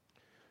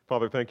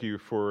Father, thank you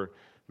for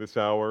this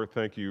hour.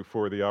 Thank you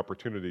for the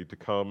opportunity to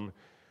come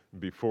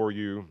before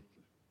you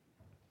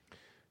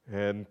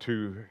and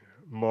to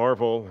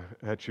marvel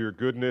at your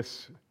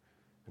goodness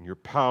and your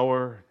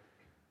power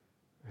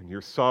and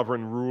your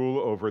sovereign rule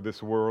over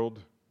this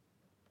world.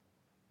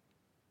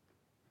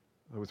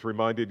 I was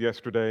reminded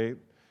yesterday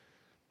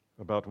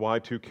about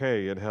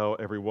Y2K and how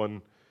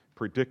everyone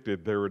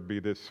predicted there would be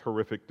this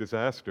horrific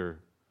disaster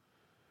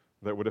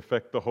that would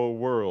affect the whole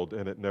world,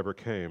 and it never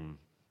came.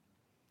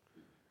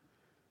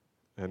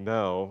 And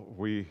now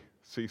we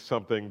see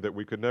something that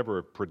we could never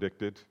have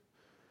predicted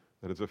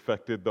that has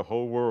affected the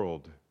whole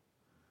world.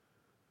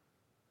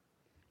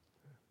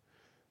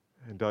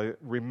 And I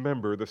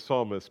remember the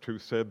psalmist who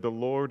said, "The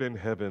Lord in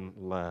heaven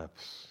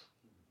laughs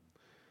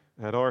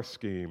at our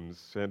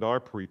schemes and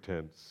our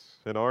pretense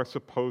and our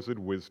supposed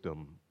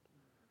wisdom.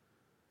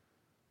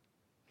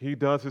 He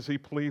does as he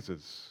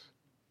pleases.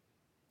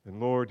 And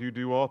Lord, you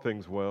do all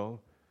things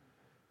well.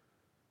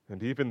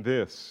 And even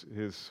this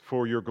is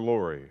for your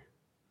glory."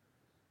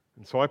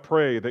 And so I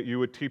pray that you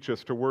would teach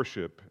us to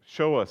worship,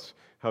 show us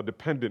how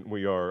dependent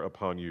we are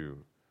upon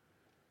you,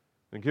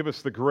 and give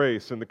us the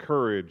grace and the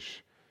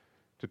courage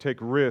to take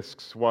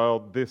risks while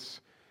this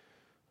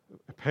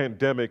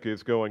pandemic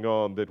is going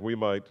on, that we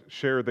might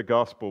share the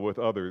gospel with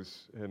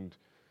others and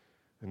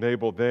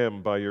enable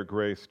them by your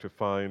grace to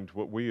find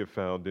what we have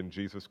found in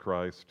Jesus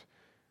Christ,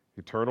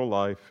 eternal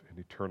life and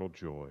eternal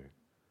joy.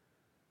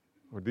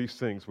 Lord, these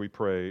things we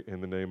pray in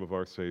the name of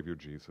our Savior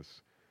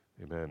Jesus.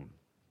 Amen.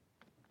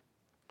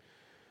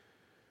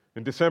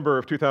 In December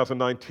of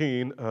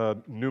 2019, a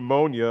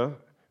pneumonia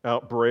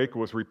outbreak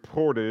was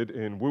reported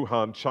in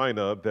Wuhan,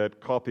 China, that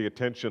caught the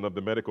attention of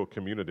the medical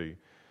community.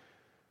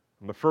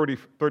 On the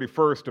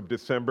 31st of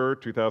December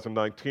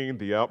 2019,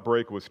 the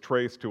outbreak was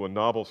traced to a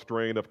novel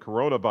strain of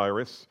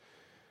coronavirus,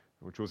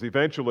 which was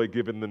eventually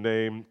given the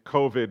name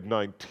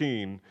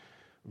COVID-19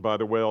 by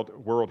the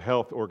World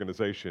Health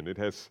Organization. It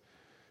has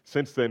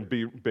since then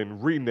been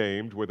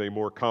renamed with a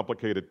more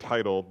complicated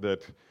title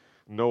that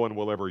no one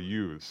will ever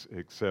use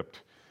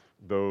except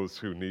those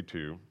who need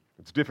to.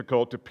 It's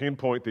difficult to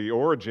pinpoint the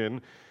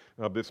origin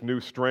of this new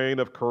strain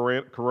of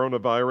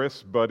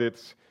coronavirus, but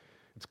it's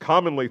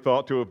commonly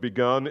thought to have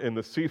begun in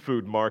the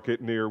seafood market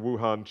near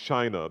Wuhan,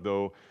 China,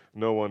 though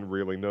no one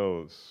really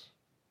knows.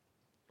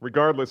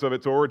 Regardless of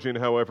its origin,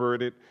 however,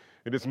 it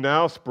is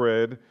now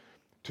spread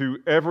to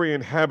every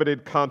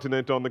inhabited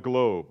continent on the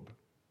globe.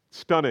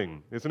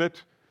 Stunning, isn't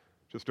it?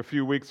 Just a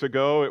few weeks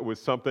ago, it was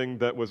something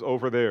that was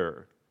over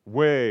there,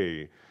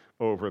 way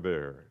over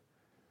there.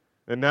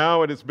 And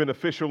now it has been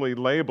officially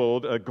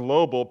labeled a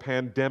global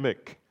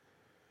pandemic.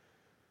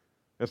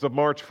 As of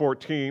March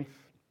 14th,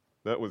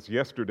 that was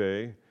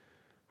yesterday,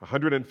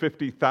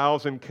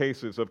 150,000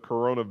 cases of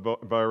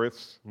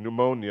coronavirus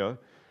pneumonia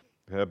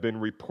have been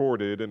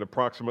reported in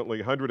approximately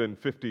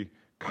 150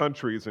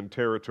 countries and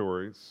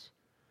territories.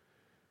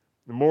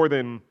 More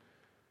than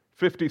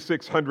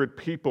 5,600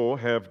 people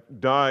have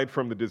died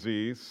from the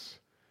disease,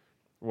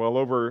 while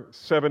over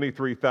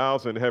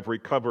 73,000 have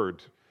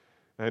recovered.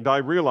 And I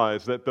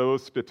realize that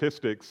those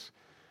statistics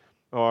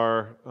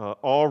are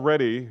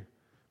already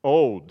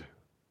old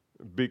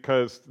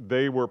because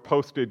they were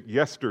posted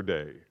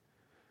yesterday,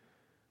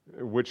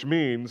 which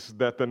means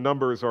that the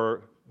numbers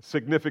are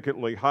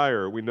significantly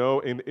higher. We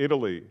know in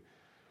Italy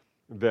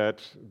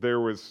that there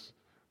was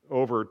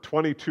over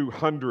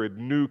 2,200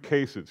 new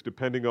cases,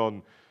 depending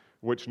on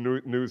which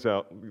news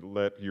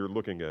outlet you're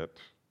looking at.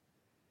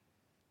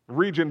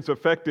 Regions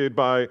affected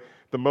by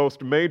the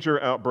most major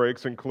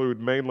outbreaks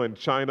include mainland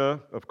China,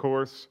 of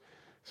course,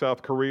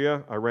 South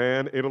Korea,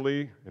 Iran,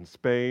 Italy, and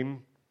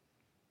Spain.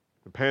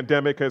 The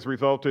pandemic has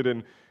resulted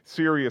in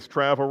serious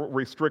travel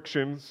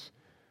restrictions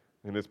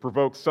and has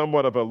provoked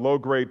somewhat of a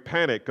low-grade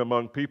panic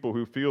among people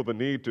who feel the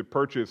need to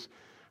purchase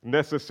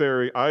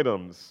necessary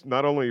items,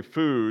 not only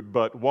food,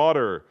 but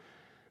water,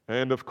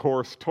 and of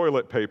course,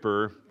 toilet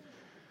paper,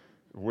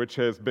 which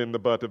has been the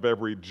butt of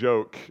every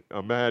joke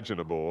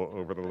imaginable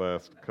over the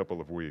last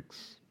couple of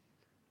weeks.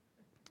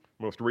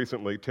 Most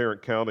recently,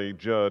 Tarrant County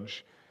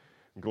Judge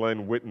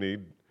Glenn Whitney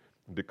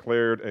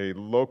declared a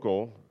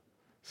local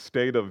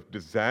state of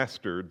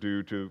disaster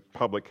due to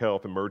public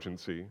health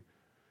emergency,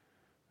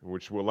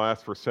 which will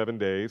last for 7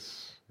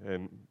 days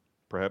and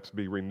perhaps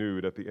be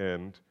renewed at the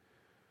end.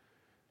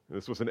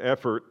 This was an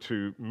effort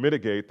to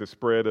mitigate the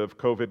spread of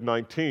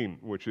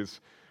COVID-19, which is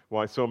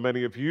why so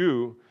many of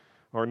you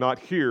are not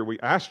here. We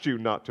asked you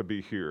not to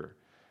be here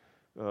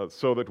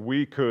so that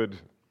we could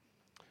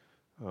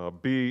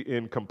be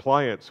in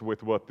compliance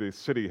with what the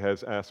city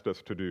has asked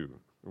us to do.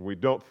 We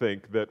don't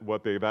think that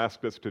what they've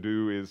asked us to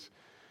do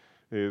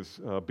is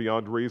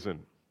beyond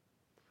reason,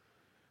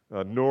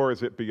 nor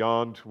is it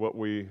beyond what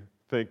we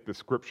think the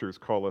scriptures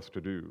call us to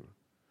do,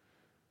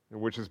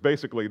 which is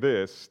basically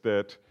this,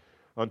 that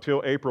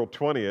until April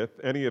 20th,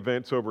 any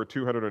events over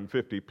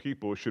 250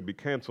 people should be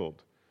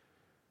canceled.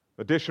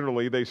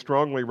 Additionally, they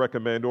strongly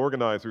recommend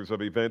organizers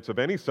of events of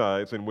any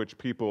size in which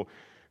people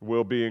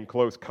will be in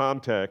close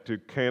contact to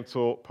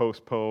cancel,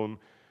 postpone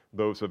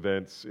those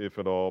events if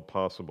at all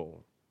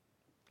possible.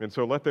 And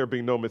so let there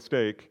be no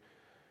mistake,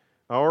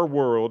 our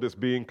world is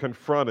being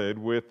confronted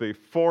with a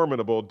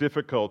formidable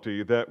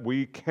difficulty that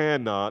we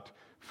cannot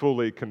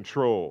fully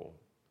control.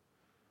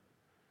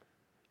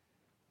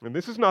 And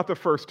this is not the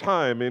first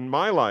time in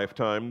my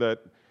lifetime that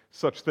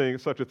such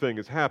a thing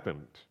has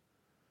happened.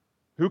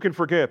 Who can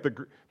forget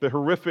the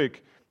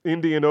horrific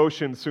Indian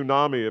Ocean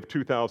tsunami of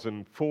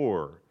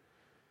 2004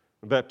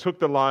 that took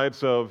the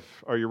lives of,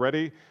 are you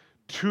ready,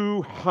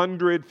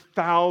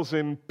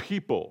 200,000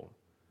 people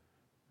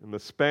in the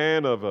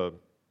span of an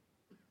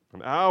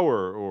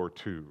hour or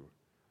two?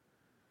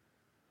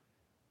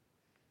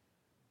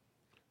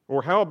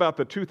 Or how about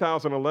the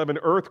 2011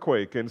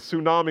 earthquake and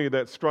tsunami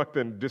that struck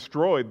and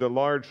destroyed a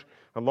large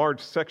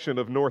section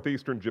of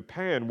northeastern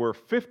Japan, where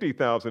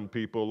 50,000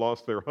 people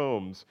lost their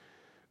homes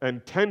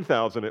and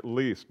 10,000 at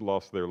least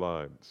lost their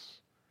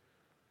lives?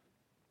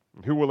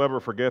 And who will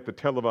ever forget the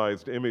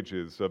televised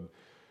images of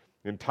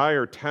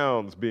entire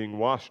towns being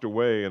washed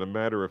away in a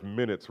matter of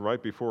minutes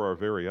right before our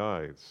very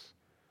eyes?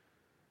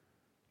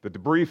 The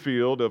debris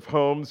field of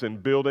homes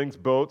and buildings,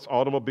 boats,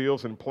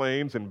 automobiles, and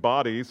planes and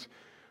bodies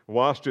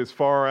washed as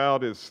far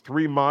out as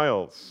 3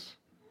 miles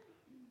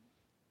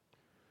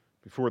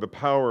before the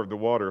power of the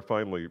water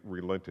finally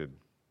relented.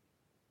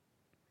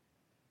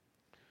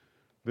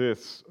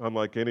 This,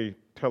 unlike any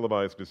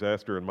televised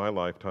disaster in my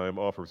lifetime,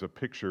 offers a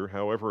picture,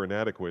 however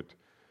inadequate,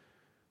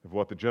 of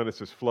what the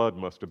Genesis flood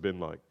must have been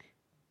like.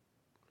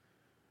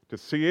 To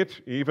see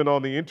it, even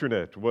on the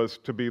internet, was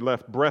to be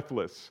left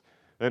breathless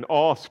and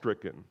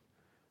awe-stricken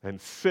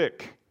and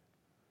sick.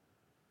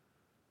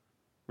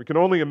 We can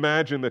only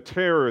imagine the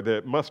terror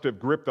that must have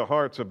gripped the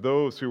hearts of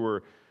those who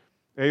were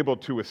able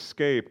to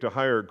escape to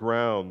higher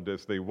ground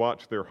as they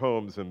watched their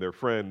homes and their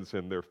friends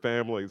and their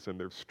families and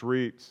their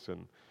streets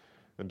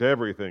and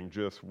everything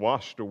just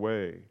washed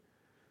away.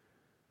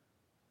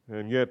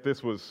 And yet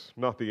this was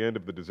not the end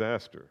of the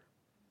disaster.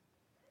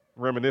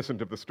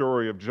 Reminiscent of the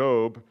story of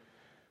Job,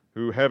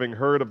 who, having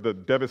heard of the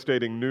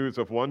devastating news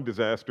of one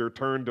disaster,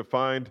 turned to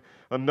find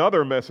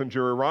another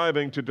messenger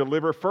arriving to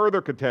deliver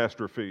further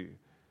catastrophe.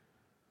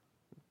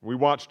 We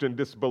watched in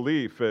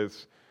disbelief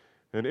as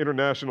an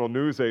international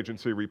news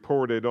agency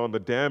reported on the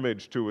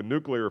damage to a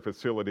nuclear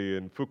facility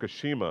in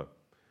Fukushima,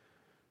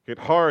 hit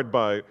hard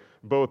by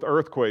both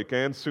earthquake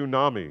and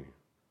tsunami.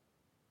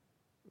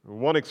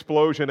 One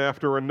explosion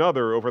after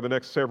another over the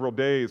next several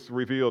days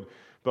revealed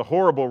the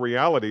horrible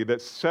reality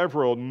that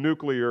several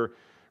nuclear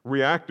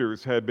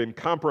reactors had been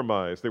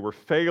compromised. They were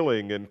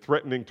failing and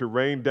threatening to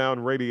rain down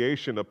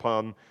radiation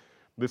upon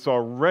this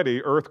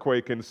already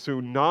earthquake and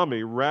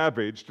tsunami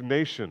ravaged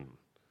nation.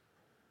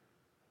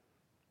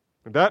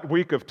 That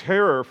week of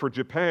terror for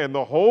Japan,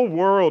 the whole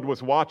world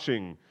was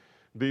watching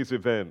these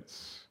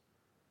events.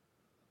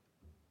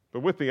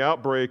 But with the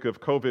outbreak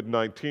of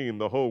COVID-19,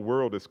 the whole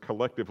world is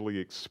collectively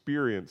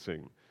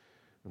experiencing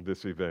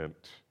this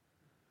event,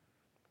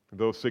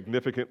 though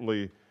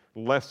significantly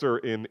lesser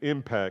in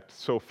impact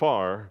so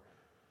far.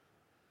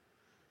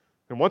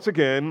 And once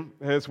again,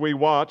 as we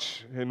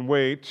watch and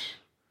wait,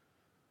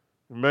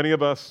 many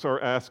of us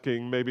are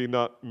asking, maybe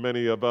not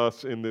many of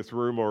us in this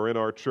room or in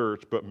our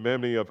church, but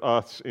many of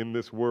us in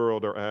this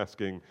world are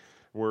asking,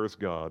 where's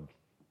God?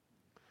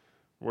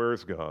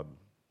 Where's God?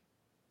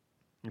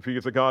 If He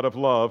is a God of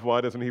love, why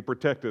doesn't He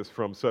protect us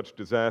from such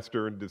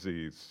disaster and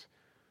disease?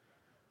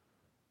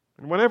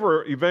 And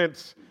whenever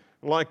events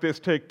like this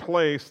take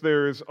place,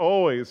 there's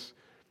always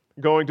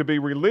going to be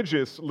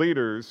religious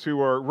leaders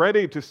who are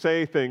ready to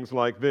say things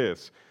like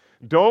this: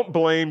 don't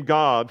blame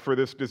God for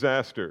this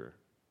disaster.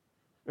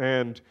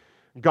 And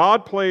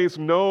God plays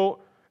no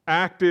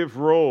active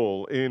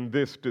role in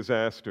this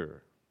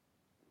disaster.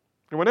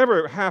 And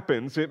whenever it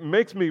happens, it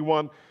makes me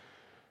want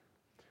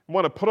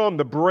to put on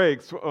the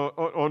brakes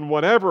on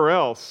whatever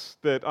else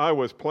that I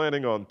was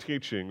planning on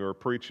teaching or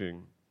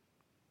preaching,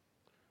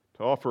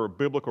 to offer a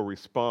biblical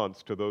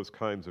response to those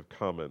kinds of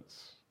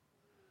comments.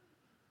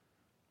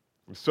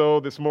 So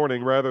this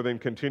morning, rather than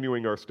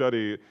continuing our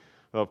study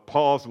of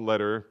Paul's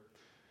letter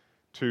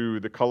to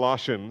the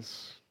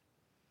Colossians,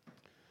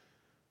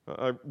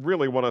 I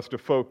really want us to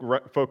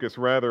focus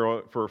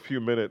rather for a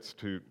few minutes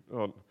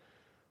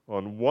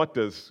on what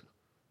is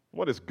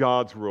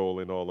God's role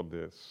in all of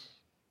this.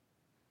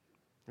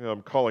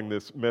 I'm calling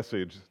this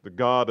message the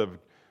God of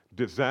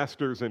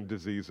disasters and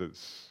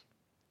diseases.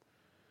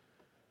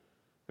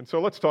 And so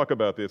let's talk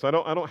about this. I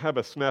don't have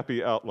a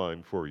snappy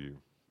outline for you,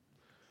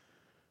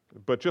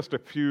 but just a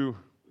few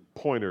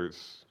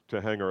pointers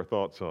to hang our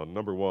thoughts on.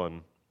 Number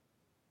one,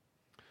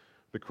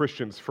 the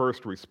Christian's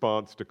first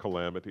response to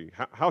calamity.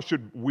 How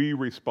should we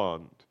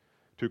respond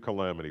to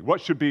calamity? What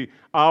should be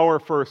our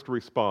first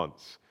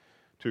response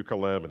to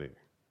calamity?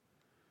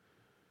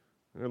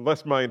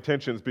 Unless my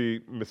intentions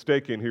be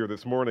mistaken here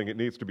this morning, it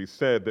needs to be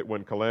said that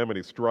when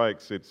calamity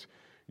strikes, it's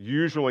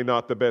usually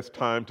not the best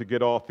time to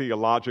get all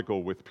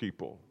theological with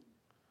people.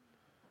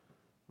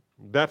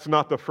 That's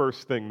not the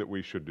first thing that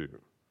we should do.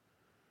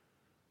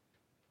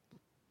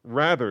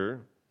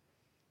 Rather,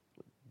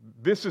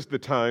 this is the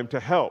time to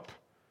help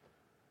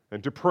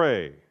and to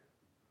pray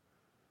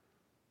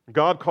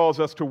God calls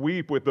us to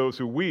weep with those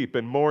who weep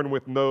and mourn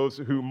with those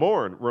who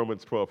mourn,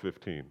 Romans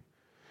 12:15.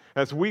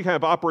 As we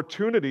have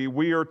opportunity,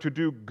 we are to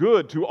do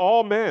good to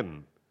all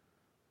men,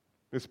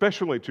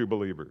 especially to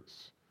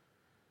believers.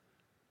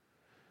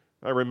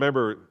 I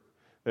remember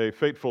a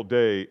fateful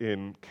day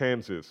in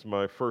Kansas,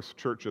 my first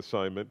church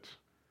assignment,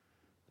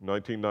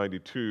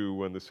 1992,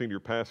 when the senior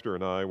pastor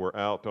and I were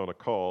out on a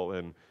call,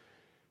 and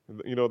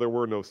there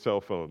were no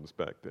cell phones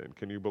back then.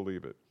 Can you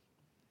believe it?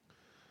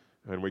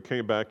 And we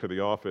came back to the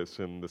office,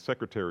 and the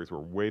secretaries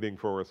were waiting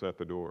for us at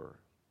the door.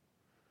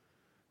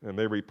 And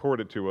they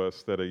reported to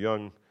us that a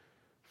young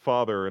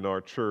father in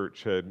our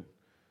church had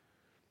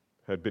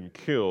been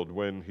killed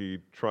when he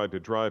tried to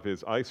drive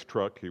his ice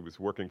truck. He was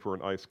working for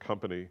an ice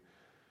company,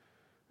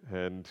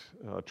 and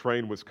a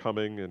train was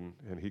coming,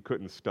 and he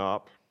couldn't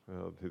stop.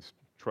 His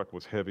truck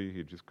was heavy.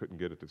 He just couldn't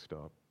get it to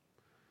stop.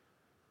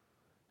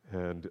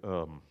 And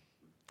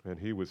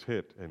he was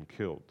hit and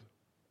killed.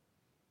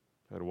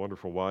 Had a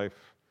wonderful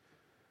wife,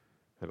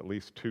 had at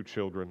least 2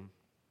 children.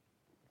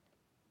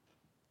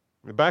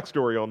 The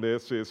backstory on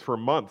this is for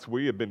months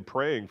we had been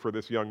praying for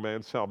this young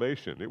man's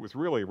salvation. It was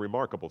really a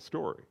remarkable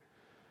story.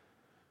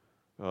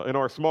 In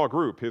our small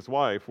group, his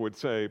wife would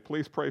say,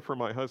 "Please pray for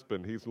my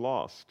husband, he's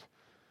lost.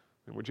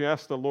 And would you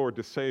ask the Lord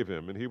to save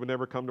him?" And he would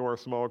never come to our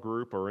small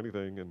group or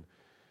anything.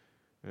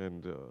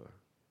 And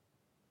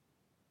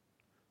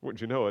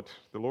wouldn't you know it,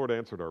 the Lord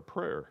answered our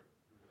prayer.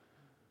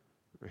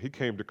 He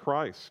came to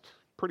Christ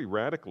pretty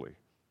radically.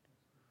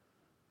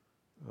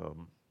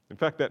 In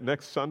fact, that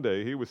next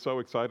Sunday, he was so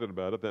excited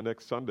about it, that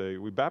next Sunday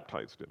we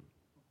baptized him.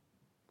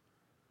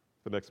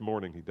 The next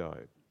morning he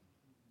died.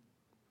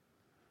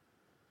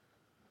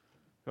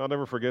 I'll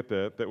never forget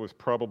that. That was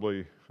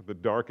probably the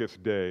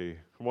darkest day,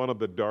 one of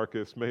the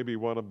darkest, maybe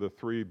one of the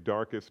 3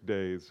 darkest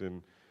days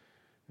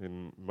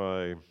in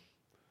my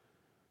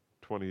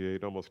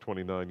 28, almost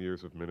 29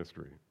 years of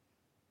ministry.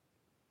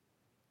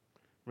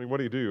 I mean,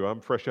 what do? I'm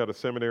fresh out of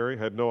seminary,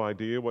 had no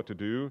idea what to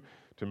do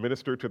to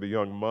minister to the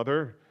young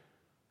mother.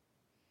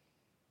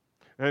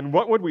 And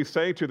what would we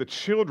say to the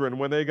children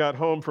when they got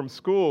home from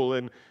school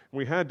and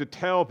we had to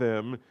tell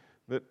them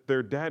that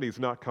their daddy's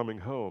not coming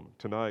home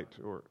tonight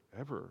or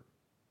ever?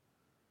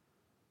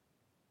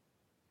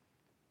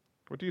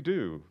 What do you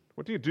do?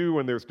 What do you do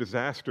when there's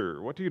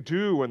disaster? What do you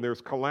do when there's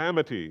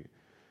calamity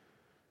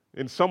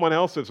in someone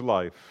else's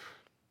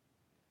life?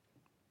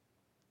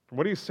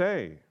 What do you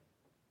say?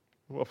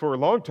 Well, for a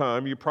long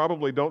time, you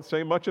probably don't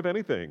say much of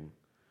anything.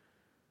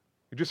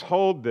 You just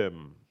hold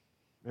them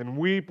and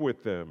weep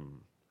with them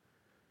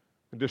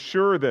and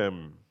assure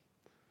them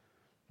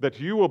that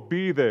you will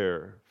be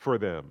there for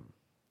them,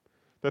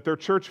 that their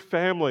church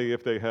family,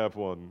 if they have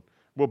one,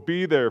 will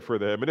be there for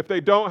them. And if they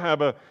don't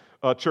have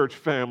a church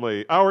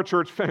family, our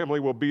church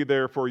family will be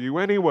there for you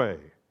anyway.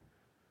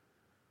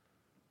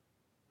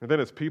 And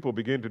then as people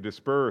begin to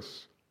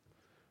disperse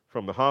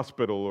from the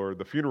hospital or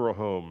the funeral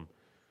home,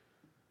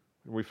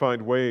 we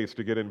find ways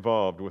to get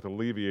involved with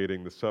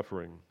alleviating the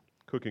suffering,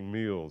 cooking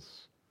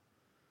meals.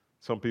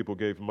 Some people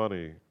gave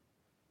money.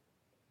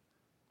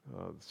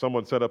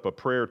 Someone set up a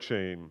prayer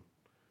chain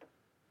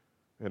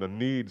and a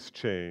needs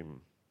chain.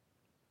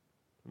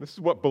 And this is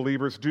what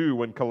believers do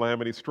when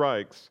calamity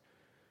strikes.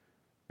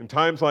 In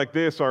times like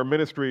this, our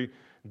ministry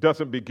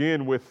doesn't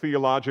begin with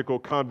theological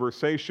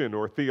conversation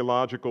or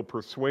theological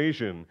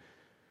persuasion.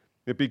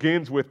 It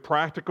begins with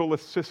practical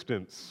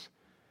assistance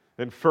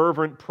and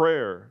fervent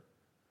prayer.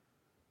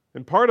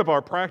 And part of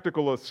our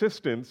practical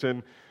assistance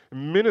and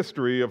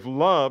ministry of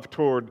love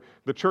toward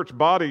the church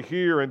body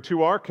here and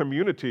to our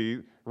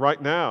community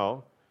right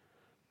now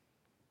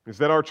is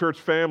that our church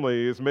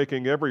family is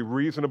making every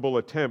reasonable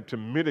attempt to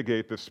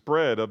mitigate the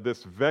spread of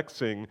this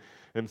vexing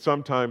and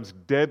sometimes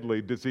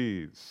deadly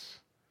disease.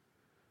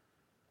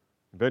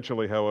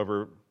 Eventually,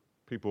 however,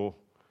 people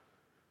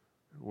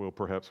will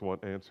perhaps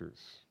want answers.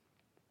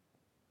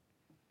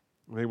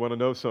 They want to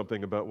know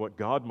something about what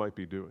God might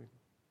be doing.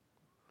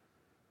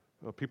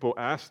 People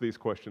ask these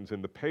questions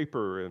in the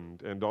paper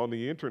and on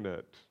the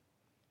internet,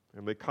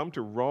 and they come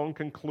to wrong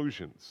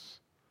conclusions.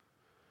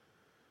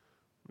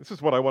 This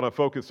is what I want to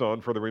focus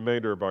on for the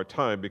remainder of our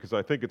time, because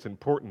I think it's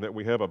important that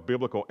we have a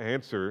biblical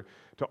answer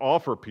to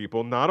offer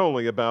people, not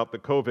only about the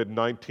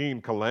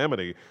COVID-19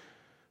 calamity,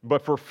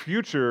 but for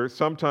future,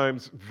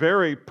 sometimes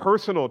very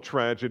personal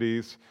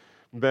tragedies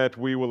that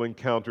we will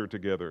encounter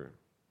together.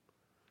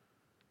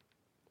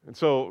 And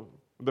so,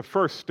 the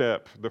first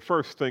step, the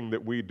first thing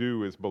that we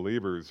do as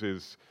believers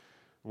is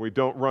we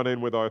don't run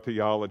in with our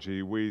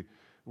theology. We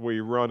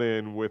run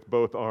in with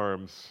both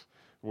arms.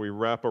 We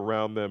wrap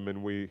around them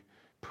and we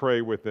pray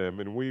with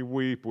them and we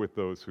weep with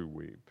those who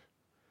weep.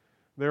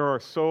 There are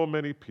so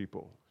many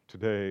people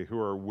today who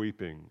are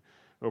weeping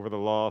over the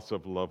loss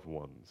of loved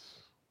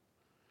ones.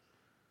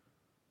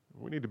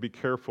 We need to be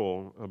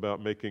careful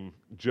about making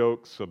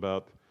jokes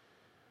about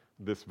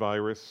this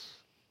virus.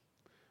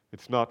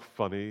 It's not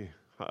funny.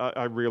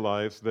 I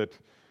realize that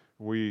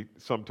we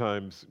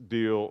sometimes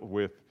deal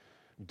with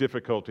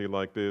difficulty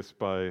like this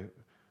by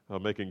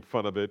making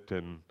fun of it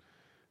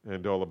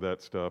and all of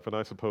that stuff. And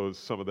I suppose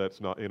some of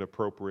that's not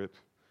inappropriate.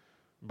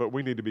 but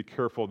we need to be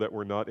careful that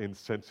we're not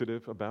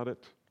insensitive about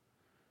it,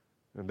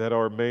 and that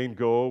our main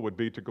goal would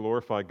be to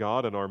glorify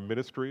God in our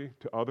ministry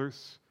to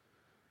others,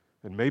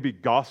 and maybe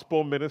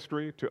gospel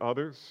ministry to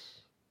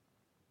others.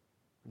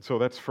 And so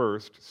that's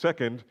first.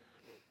 Second,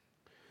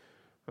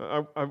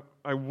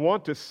 I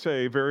want to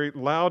say very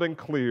loud and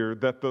clear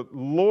that the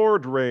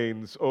Lord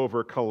reigns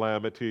over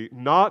calamity,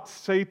 not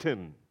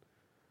Satan.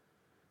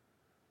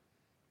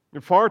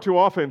 And far too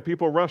often,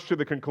 people rush to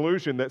the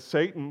conclusion that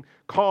Satan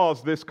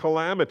caused this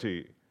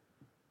calamity.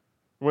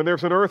 When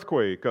there's an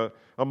earthquake,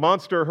 a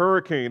monster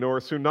hurricane, or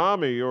a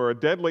tsunami, or a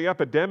deadly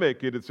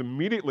epidemic, it is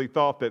immediately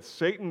thought that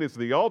Satan is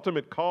the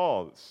ultimate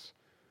cause.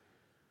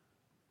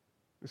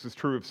 This is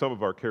true of some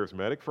of our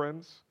charismatic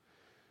friends.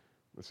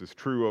 This is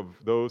true of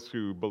those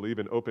who believe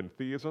in open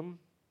theism.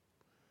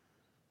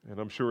 And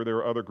I'm sure there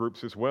are other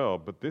groups as well.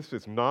 But this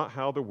is not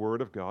how the Word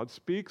of God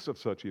speaks of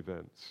such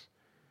events.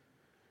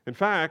 In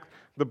fact,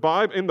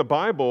 in the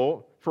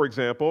Bible, for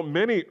example,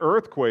 many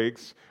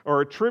earthquakes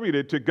are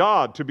attributed to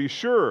God, to be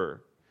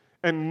sure,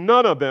 and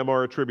none of them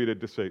are attributed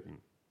to Satan.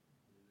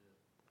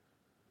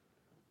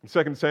 In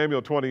 2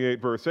 Samuel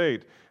 28, verse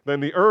 8, then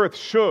the earth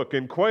shook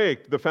and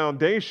quaked. The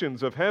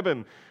foundations of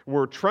heaven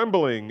were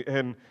trembling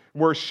and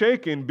were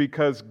shaken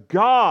because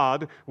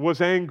God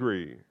was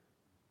angry.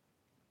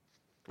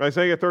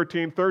 Isaiah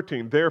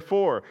 13:13,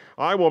 therefore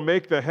I will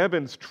make the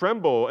heavens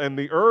tremble, and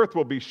the earth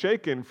will be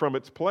shaken from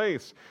its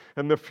place,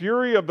 and the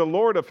fury of the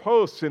Lord of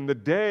hosts in the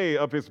day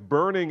of his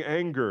burning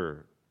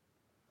anger.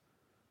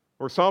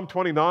 Or Psalm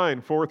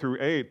 29, 4 through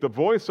 8, the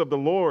voice of the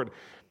Lord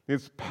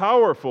is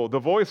powerful. The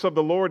voice of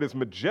the Lord is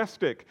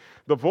majestic.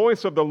 The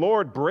voice of the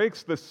Lord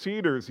breaks the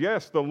cedars.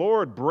 Yes, the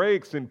Lord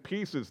breaks in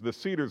pieces the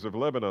cedars of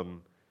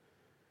Lebanon.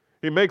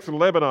 He makes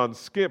Lebanon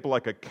skip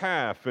like a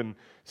calf and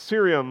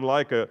Syrian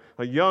like a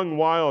young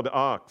wild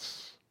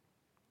ox.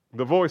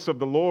 The voice of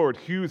the Lord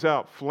hews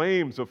out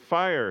flames of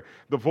fire.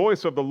 The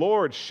voice of the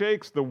Lord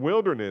shakes the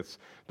wilderness.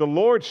 The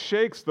Lord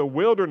shakes the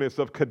wilderness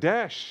of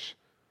Kadesh,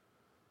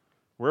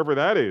 wherever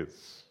that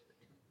is.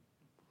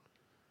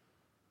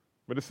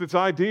 But it's this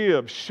idea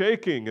of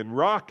shaking and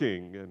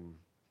rocking. And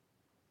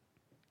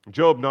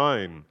Job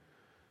 9,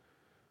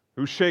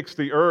 who shakes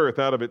the earth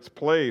out of its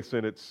place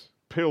and its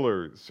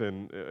pillars,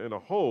 and a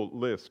whole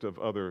list of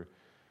other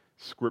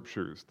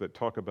scriptures that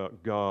talk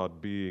about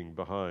God being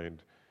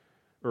behind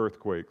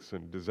earthquakes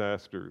and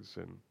disasters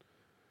and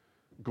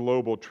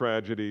global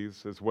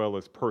tragedies as well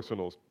as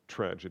personal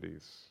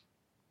tragedies.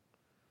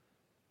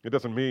 It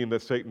doesn't mean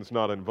that Satan's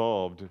not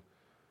involved,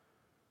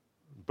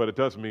 but it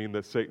does mean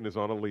that Satan is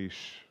on a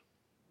leash.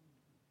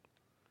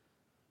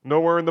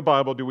 Nowhere in the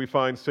Bible do we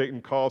find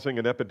Satan causing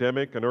an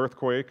epidemic, an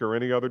earthquake, or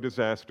any other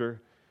disaster.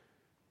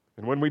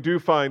 And when we do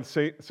find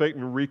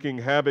Satan wreaking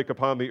havoc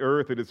upon the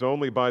earth, it is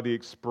only by the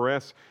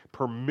express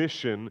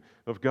permission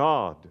of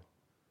God.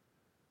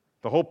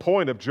 The whole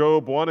point of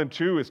Job 1 and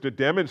 2 is to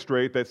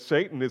demonstrate that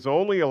Satan is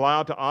only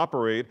allowed to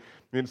operate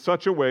in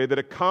such a way that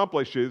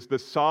accomplishes the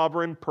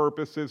sovereign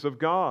purposes of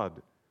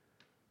God.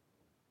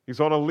 He's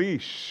on a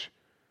leash.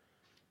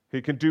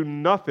 He can do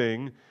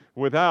nothing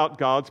without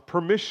God's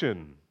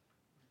permission.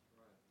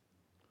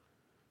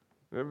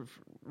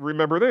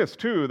 Remember this,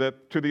 too,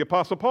 that to the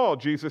Apostle Paul,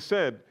 Jesus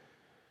said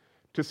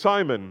to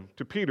Simon,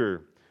 to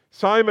Peter,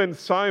 Simon,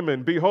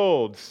 Simon,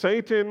 behold,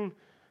 Satan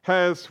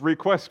has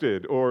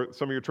requested, or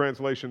some of your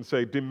translations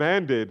say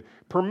demanded,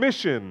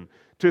 permission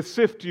to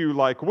sift you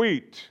like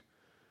wheat.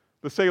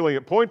 The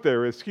salient point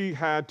there is he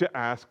had to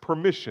ask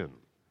permission.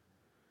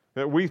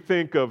 That we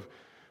think of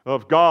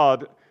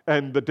God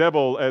and the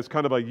devil as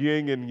kind of a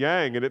yin and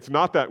yang, and it's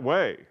not that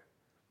way.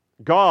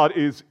 God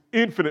is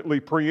infinitely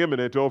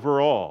preeminent over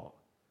all.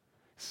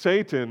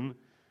 Satan,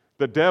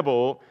 the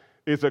devil,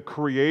 is a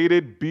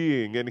created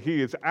being, and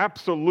he is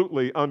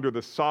absolutely under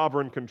the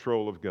sovereign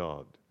control of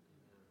God.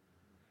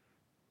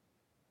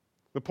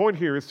 The point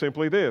here is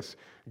simply this: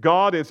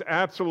 God is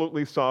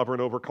absolutely sovereign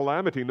over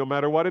calamity, no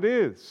matter what it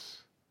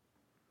is.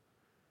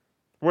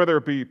 Whether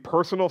it be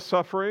personal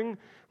suffering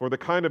or the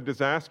kind of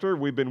disaster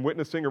we've been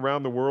witnessing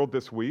around the world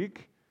this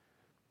week,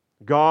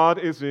 God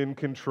is in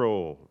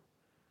control.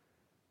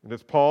 And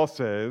as Paul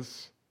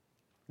says,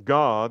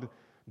 God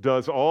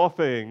does all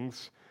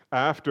things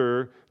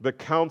after the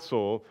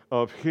counsel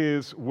of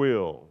his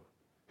will.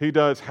 He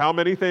does how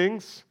many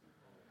things?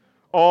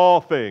 All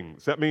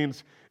things. That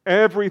means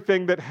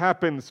everything that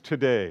happens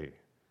today,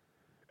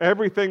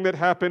 everything that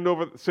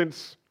happened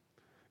since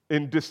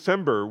in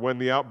December when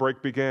the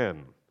outbreak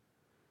began.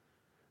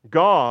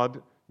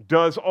 God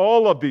does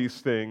all of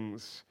these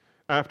things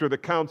after the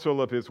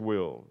counsel of his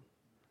will.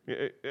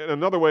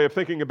 Another way of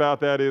thinking about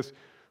that is,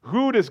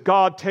 who does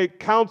God take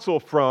counsel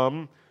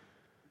from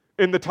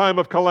in the time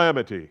of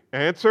calamity?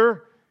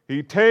 Answer,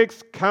 he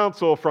takes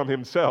counsel from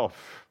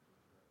himself.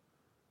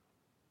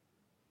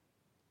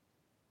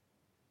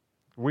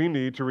 We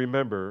need to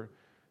remember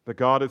that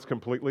God is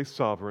completely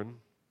sovereign.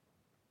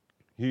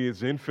 He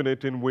is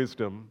infinite in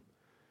wisdom,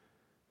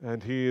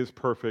 and he is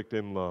perfect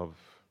in love,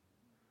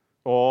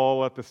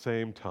 all at the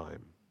same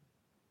time.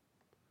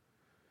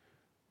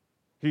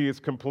 He is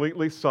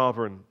completely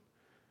sovereign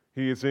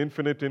He is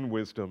infinite in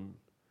wisdom,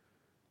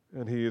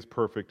 and He is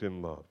perfect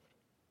in love.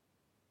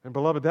 And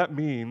beloved, that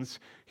means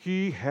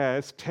He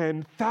has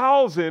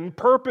 10,000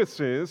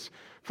 purposes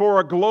for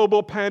a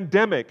global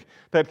pandemic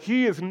that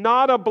He is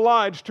not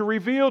obliged to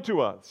reveal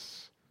to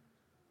us.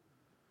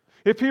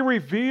 If He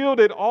revealed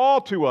it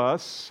all to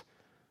us,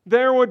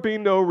 there would be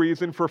no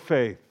reason for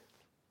faith.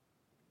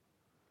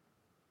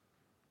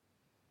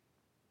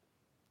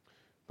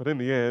 But in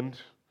the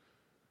end,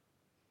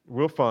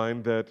 we'll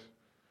find that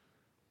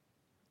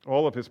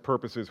all of His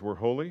purposes were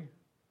holy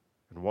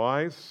and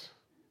wise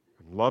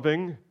and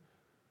loving,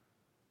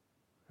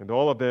 and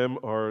all of them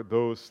are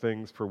those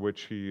things for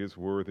which He is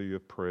worthy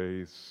of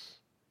praise.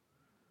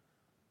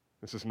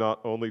 This is not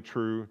only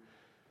true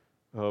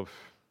of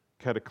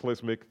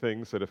cataclysmic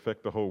things that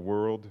affect the whole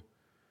world,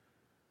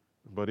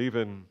 but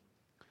even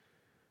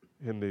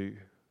in the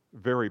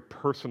very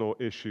personal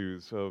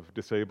issues of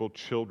disabled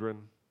children.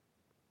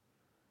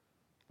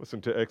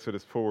 Listen to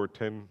Exodus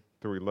 4:10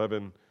 through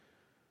 11.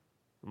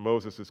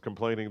 Moses is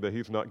complaining that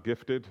he's not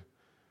gifted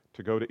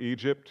to go to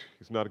Egypt.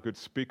 He's not a good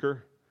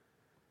speaker.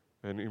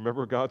 And you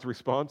remember God's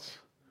response?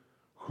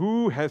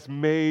 Who has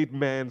made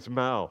man's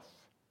mouth?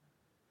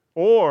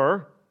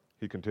 Or,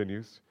 he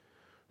continues,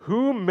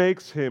 who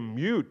makes him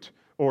mute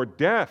or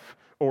deaf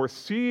or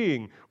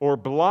seeing or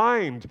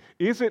blind?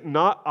 Is it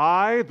not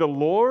I, the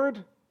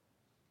Lord?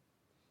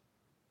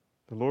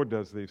 The Lord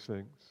does these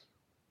things.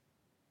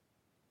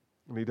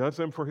 And He does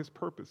them for His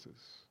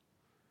purposes.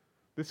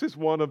 This is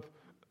one of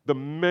the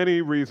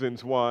many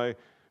reasons why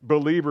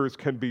believers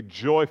can be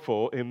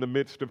joyful in the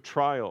midst of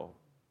trial.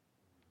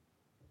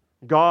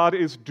 God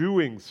is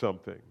doing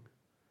something.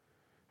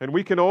 And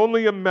we can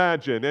only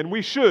imagine, and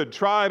we should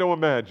try to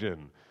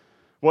imagine,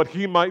 what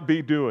He might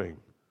be doing.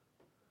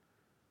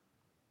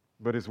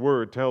 But His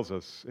Word tells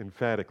us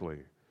emphatically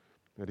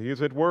that He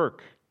is at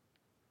work.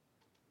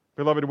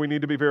 Beloved, we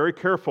need to be very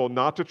careful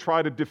not to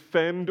try to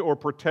defend or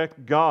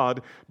protect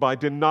God by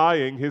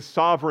denying His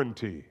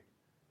sovereignty.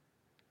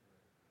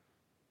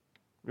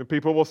 And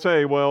people will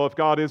say, well, if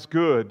God is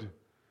good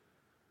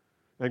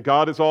and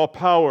God is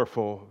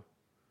all-powerful,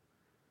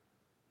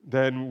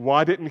 then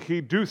why didn't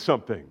He do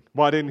something?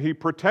 Why didn't He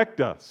protect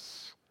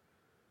us?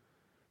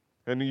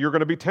 And you're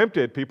going to be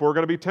tempted. People are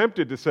going to be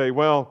tempted to say,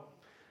 well,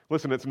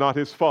 listen, it's not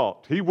His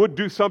fault. He would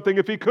do something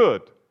if He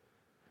could.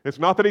 It's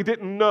not that He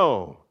didn't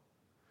know.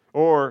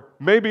 Or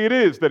maybe it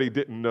is that He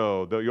didn't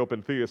know, the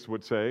open theist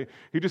would say.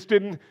 He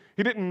didn't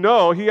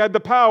know. He had the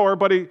power,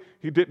 but he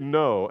didn't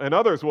know. And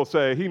others will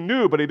say, He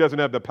knew, but He doesn't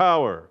have the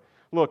power.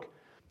 Look,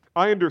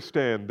 I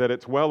understand that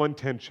it's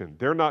well-intentioned.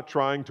 They're not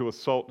trying to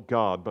assault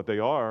God, but they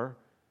are.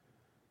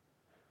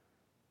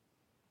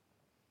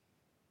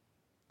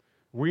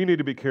 We need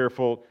to be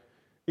careful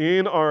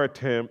in our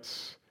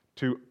attempts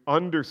to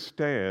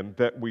understand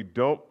that we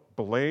don't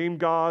blame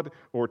God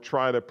or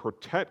try to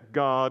protect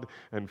God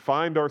and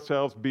find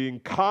ourselves being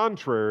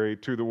contrary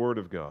to the Word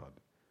of God.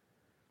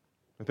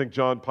 I think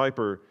John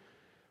Piper,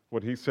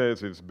 what he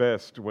says is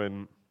best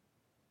when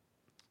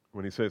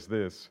he says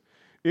this: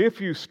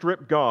 if you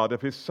strip God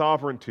of His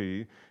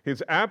sovereignty,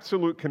 His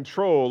absolute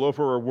control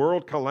over a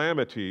world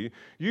calamity,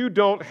 you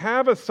don't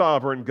have a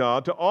sovereign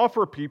God to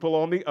offer people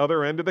on the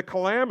other end of the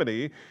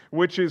calamity,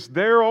 which is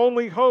their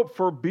only hope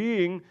for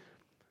being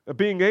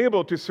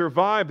able to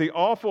survive the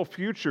awful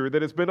future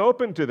that has been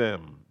opened to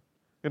them.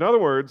 In other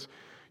words,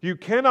 you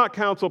cannot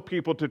counsel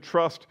people to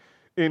trust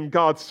in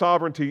God's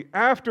sovereignty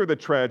after the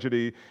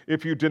tragedy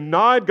if you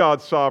denied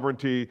God's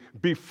sovereignty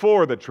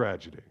before the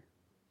tragedy.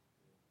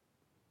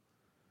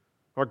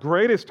 Our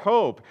greatest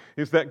hope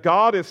is that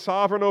God is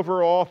sovereign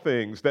over all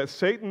things, that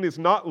Satan is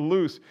not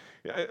loose,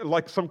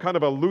 like some kind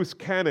of a loose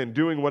cannon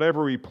doing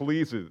whatever he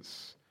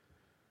pleases.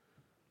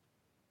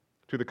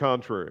 To the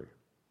contrary,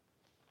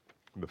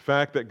 the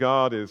fact that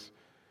God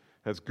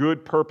has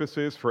good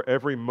purposes for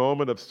every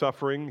moment of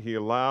suffering He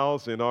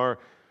allows is our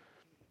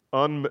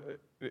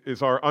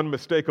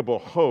unmistakable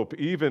hope,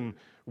 even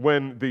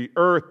when the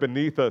earth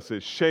beneath us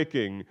is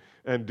shaking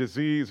and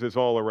disease is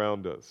all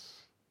around us.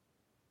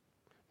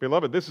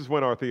 Beloved, this is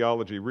when our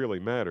theology really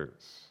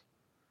matters.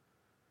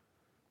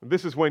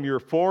 This is when your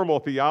formal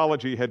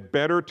theology had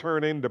better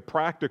turn into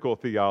practical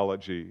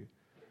theology,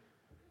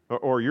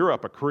 or you're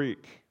up a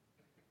creek.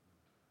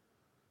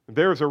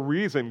 There's a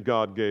reason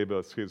God gave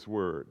us His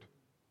Word.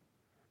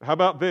 How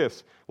about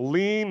this?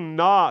 Lean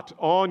not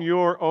on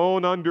your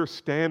own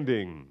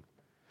understanding.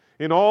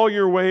 In all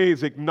your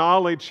ways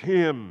acknowledge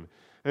Him,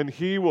 and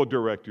He will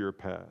direct your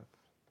path.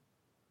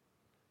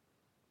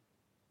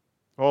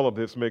 All of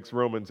this makes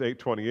Romans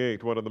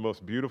 8:28 one of the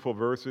most beautiful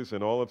verses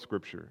in all of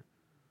Scripture.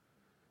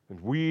 And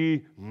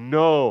we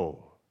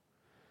know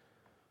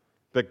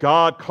that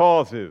God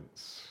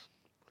causes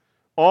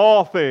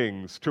all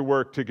things to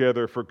work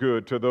together for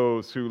good to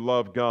those who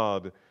love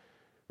God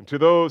and to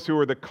those who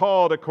are the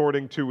called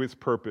according to His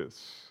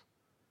purpose.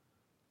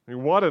 I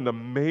mean, what an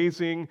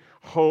amazing,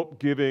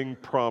 hope-giving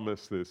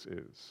promise this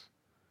is.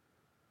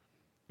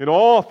 In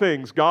all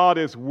things, God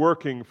is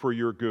working for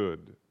your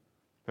good.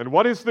 And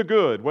what is the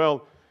good?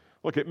 Well,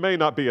 Look, it may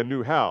not be a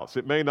new house.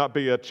 It may not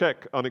be a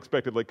check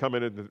unexpectedly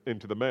coming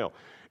into the mail.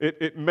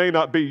 It may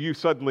not be you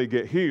suddenly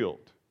get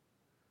healed.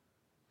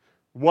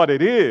 What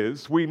it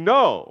is, we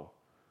know,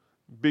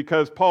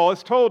 because Paul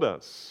has told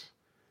us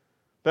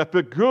that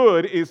the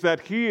good is that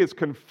he is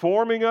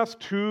conforming us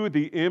to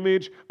the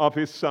image of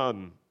his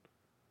Son.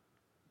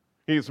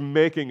 He is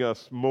making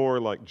us more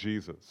like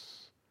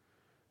Jesus.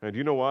 And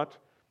you know what?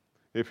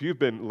 If you've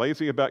been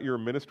lazy about your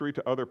ministry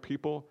to other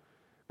people,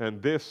 and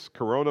this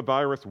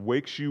coronavirus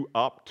wakes you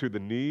up to the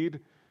need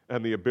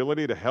and the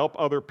ability to help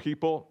other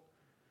people,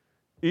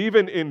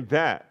 even in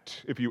that,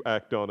 if you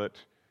act on it,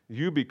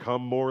 you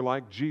become more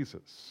like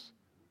Jesus.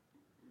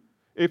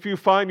 If you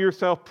find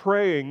yourself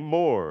praying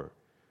more,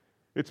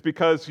 it's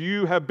because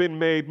you have been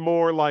made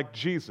more like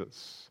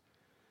Jesus.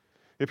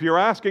 If you're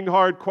asking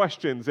hard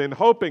questions and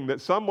hoping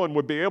that someone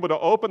would be able to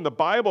open the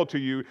Bible to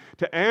you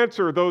to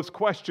answer those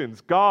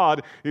questions,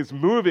 God is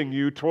moving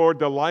you toward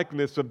the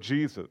likeness of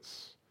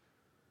Jesus.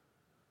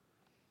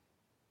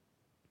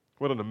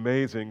 What an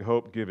amazing,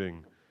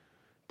 hope-giving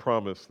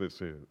promise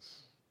this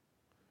is.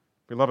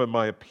 Beloved,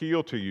 my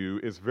appeal to you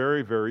is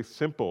very, very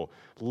simple.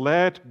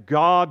 Let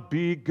God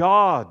be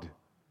God.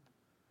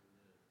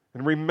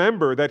 And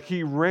remember that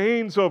he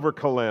reigns over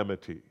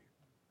calamity,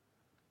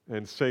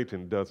 and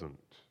Satan doesn't.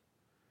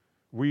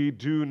 We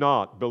do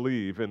not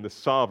believe in the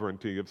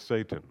sovereignty of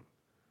Satan.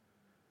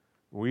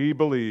 We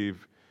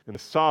believe in the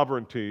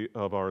sovereignty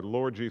of our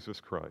Lord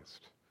Jesus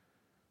Christ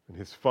and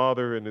his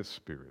Father and his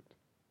Spirit.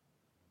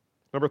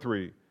 Number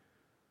 3,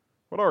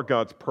 what are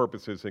God's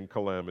purposes in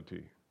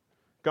calamity?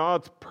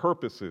 God's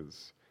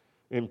purposes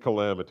in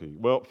calamity.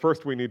 Well,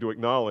 first we need to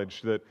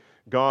acknowledge that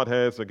God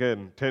has,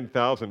 again,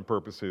 10,000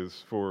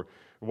 purposes for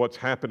what's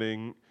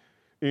happening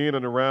in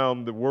and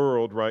around the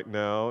world right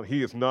now.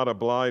 He is not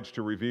obliged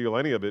to reveal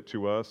any of it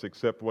to us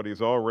except what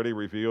he's already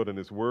revealed in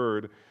his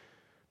word.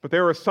 But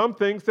there are some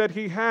things that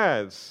he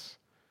has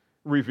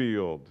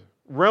revealed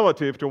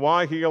relative to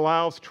why he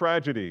allows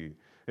tragedy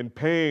and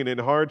pain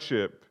and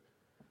hardship.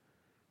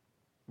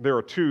 There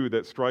are 2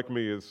 that strike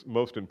me as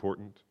most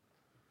important.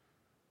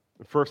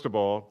 First of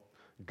all,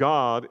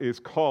 God is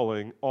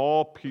calling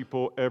all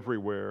people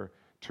everywhere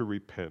to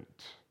repent.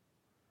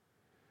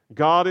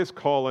 God is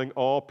calling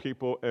all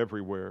people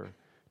everywhere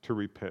to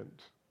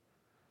repent.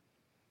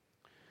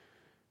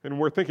 And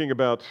we're thinking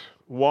about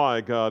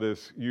why God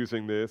is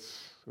using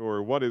this,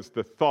 or what is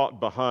the thought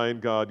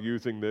behind God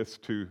using this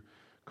to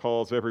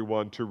cause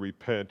everyone to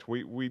repent.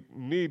 We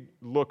need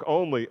look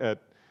only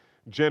at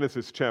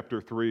Genesis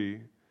chapter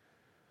 3,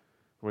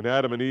 when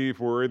Adam and Eve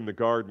were in the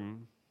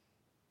garden.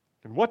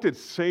 And what did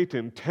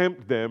Satan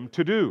tempt them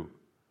to do?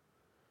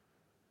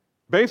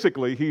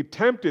 Basically, he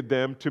tempted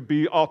them to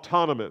be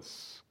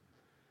autonomous.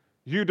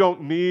 You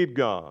don't need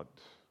God.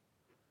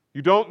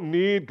 You don't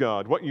need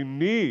God. What you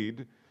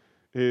need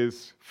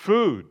is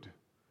food.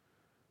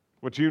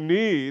 What you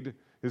need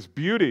is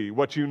beauty.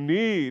 What you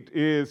need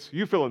is,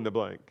 you fill in the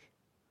blank.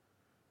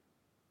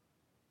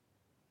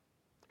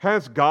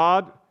 Has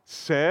God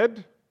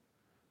said?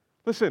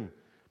 Listen,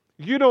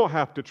 you don't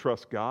have to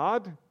trust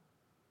God.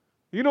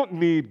 You don't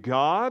need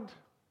God.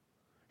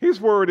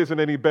 His word isn't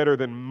any better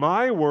than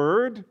my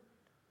word.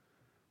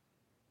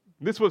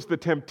 This was the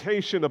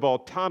temptation of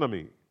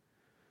autonomy,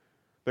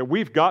 that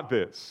we've got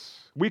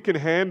this. We can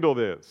handle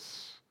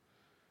this.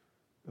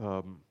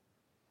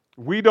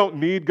 We don't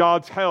need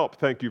God's help,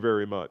 thank you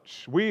very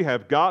much. We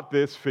have got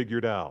this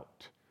figured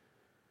out.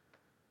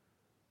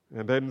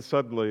 And then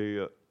suddenly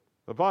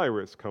a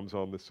virus comes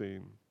on the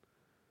scene.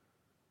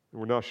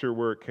 We're not sure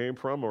where it came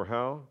from or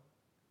how,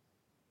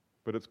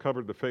 but it's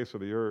covered the face of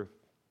the earth.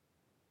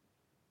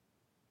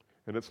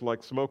 And it's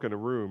like smoke in a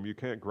room. You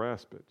can't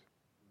grasp it.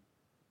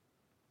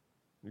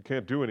 You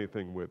can't do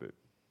anything with it.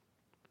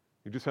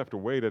 You just have to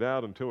wait it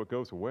out until it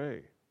goes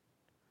away.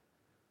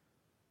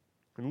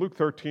 In Luke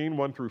 13,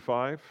 1 through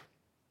 5,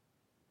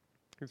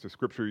 here's a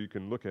scripture you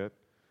can look at.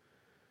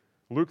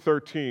 Luke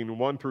 13,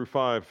 1 through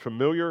 5,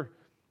 familiar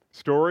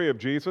story of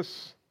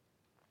Jesus.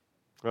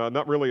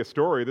 Not really a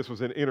story. This was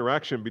an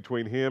interaction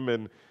between him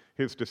and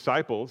his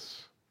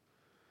disciples.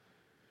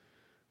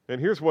 And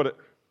here's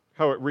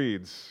how it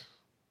reads.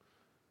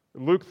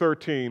 Luke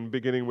 13,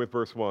 beginning with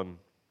verse 1.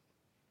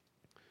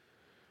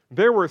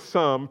 There were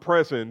some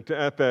present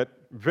at that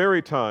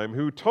very time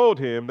who told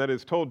him, that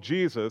is, told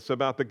Jesus,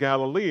 about the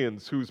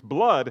Galileans whose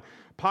blood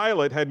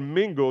Pilate had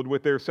mingled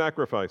with their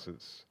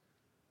sacrifices.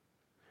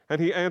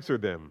 And he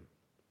answered them,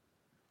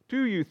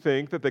 do you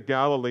think that the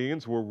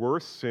Galileans were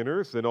worse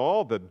sinners than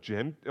all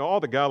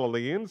the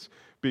Galileans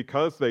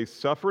because they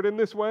suffered in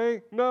this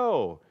way?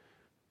 No.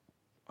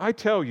 I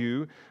tell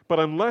you, but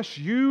unless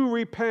you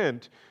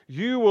repent,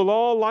 you will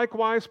all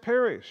likewise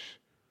perish.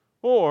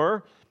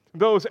 Or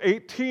those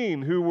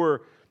 18 who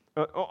were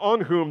on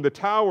whom the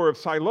tower of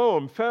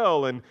Siloam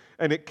fell and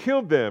it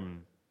killed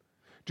them.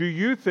 Do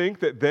you think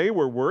that they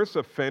were worse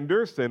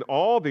offenders than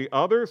all the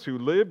others who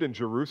lived in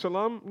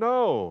Jerusalem?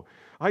 No.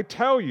 I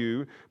tell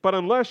you, but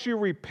unless you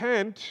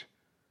repent,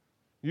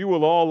 you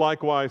will all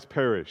likewise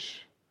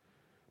perish.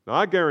 Now,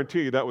 I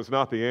guarantee that was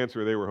not the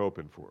answer they were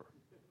hoping for.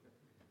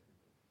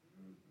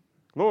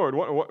 Lord,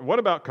 what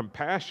about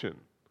compassion?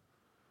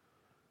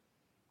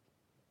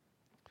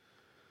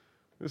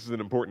 This is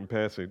an important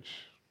passage.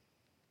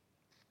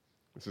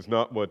 This is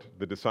not what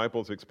the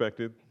disciples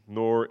expected,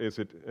 nor is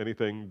it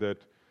anything that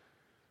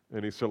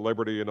any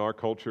celebrity in our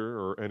culture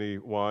or any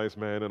wise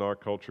man in our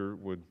culture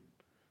would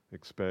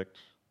expect.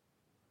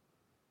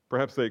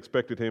 Perhaps they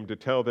expected him to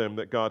tell them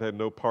that God had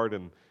no part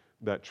in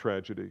that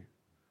tragedy.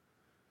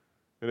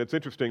 And it's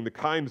interesting, the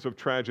kinds of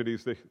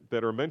tragedies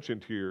that are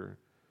mentioned here.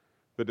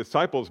 The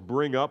disciples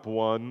bring up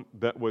one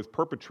that was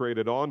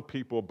perpetrated on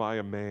people by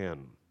a man.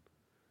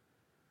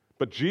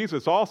 But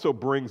Jesus also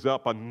brings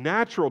up a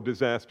natural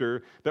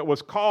disaster that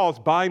was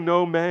caused by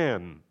no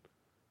man.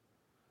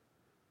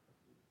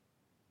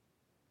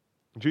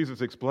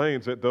 Jesus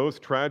explains that those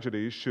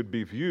tragedies should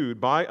be viewed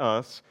by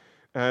us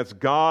as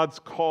God's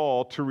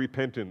call to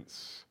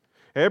repentance.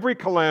 Every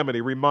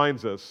calamity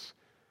reminds us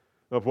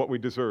of what we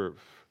deserve.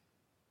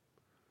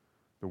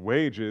 The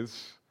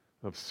wages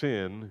of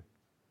sin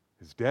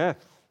is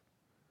death.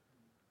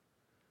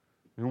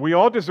 And we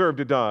all deserve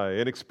to die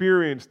and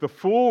experience the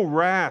full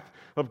wrath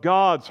of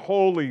God's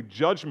holy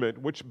judgment,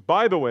 which,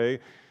 by the way,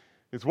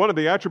 is one of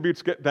the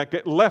attributes that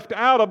get left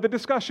out of the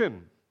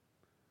discussion.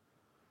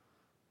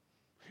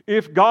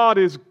 If God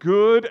is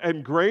good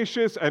and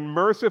gracious and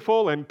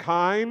merciful and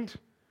kind,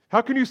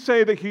 how can you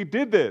say that He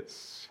did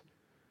this?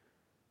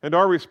 And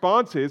our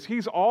response is,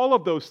 He's all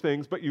of those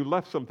things, but you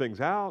left some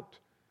things out.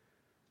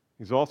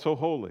 He's also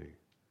holy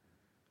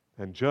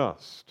and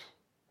just.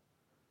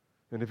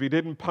 And if He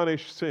didn't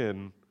punish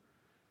sin,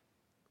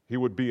 He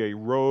would be a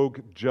rogue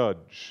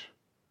judge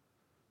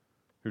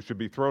who should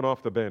be thrown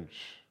off the bench.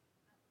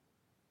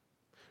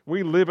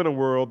 We live in a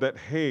world that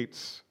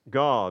hates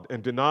God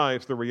and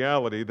denies the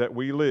reality that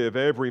we live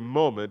every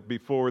moment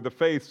before the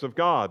face of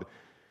God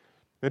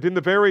and in the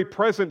very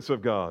presence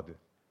of God,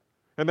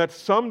 and that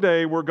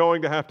someday we're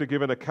going to have to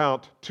give an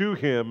account to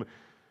Him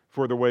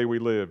for the way we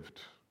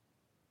lived.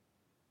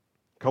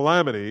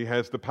 Calamity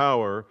has the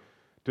power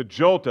to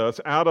jolt us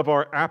out of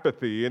our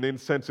apathy and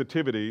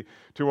insensitivity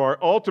to our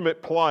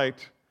ultimate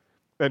plight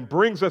and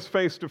brings us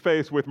face to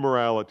face with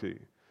morality.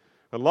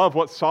 I love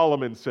what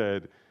Solomon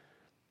said.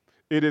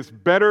 It is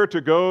better to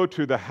go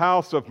to the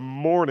house of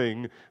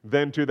mourning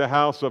than to the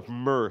house of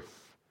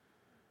mirth.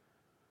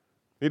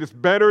 It is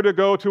better to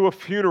go to a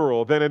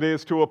funeral than it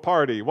is to a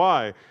party.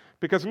 Why?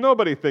 Because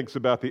nobody thinks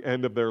about the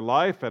end of their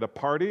life at a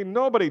party.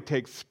 Nobody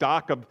takes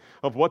stock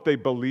of what they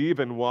believe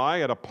and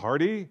why at a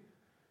party.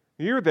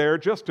 You're there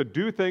just to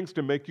do things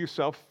to make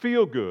yourself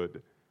feel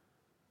good.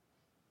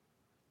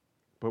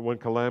 But when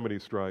calamity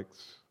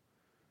strikes,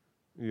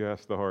 you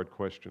ask the hard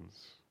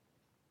questions.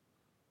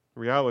 The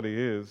reality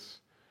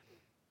is,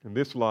 in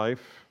this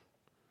life,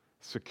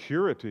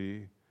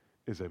 security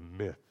is a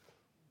myth.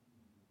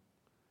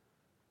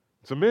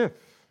 It's a myth.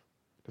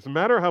 It doesn't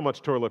matter how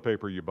much toilet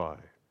paper you buy.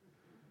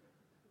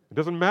 It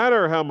doesn't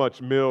matter how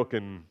much milk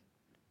and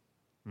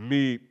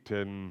meat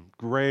and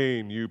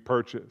grain you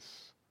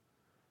purchase.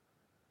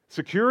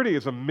 Security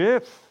is a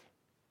myth.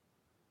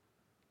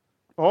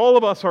 All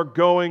of us are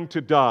going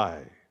to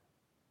die.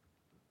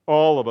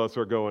 All of us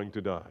are going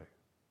to die.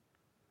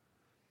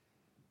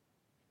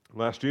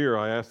 Last year,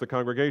 I asked the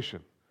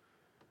congregation,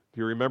 do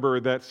you remember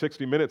that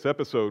 60 Minutes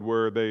episode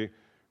where they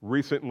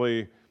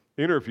recently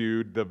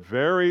interviewed the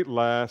very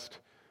last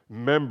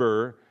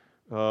member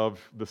of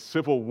the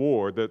Civil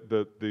War,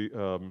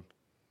 the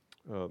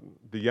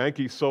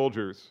Yankee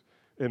soldiers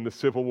in the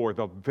Civil War,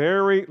 the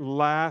very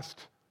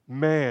last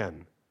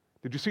man?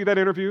 Did you see that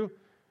interview?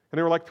 And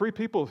there were like 3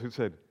 people who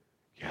said,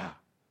 yeah,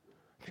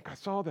 I think I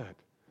saw that.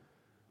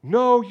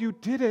 No, you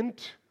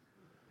didn't.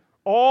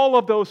 All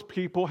of those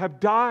people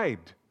have died.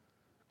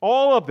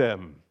 All of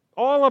them.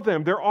 All of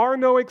them. There are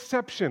no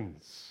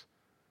exceptions.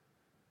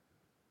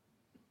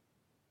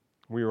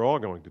 We are all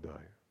going to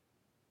die.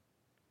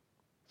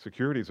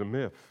 Security is a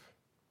myth.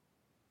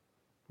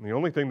 And the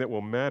only thing that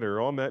will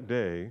matter on that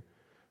day,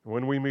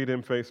 when we meet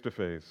Him face to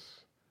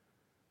face,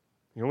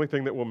 the only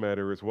thing that will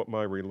matter is what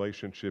my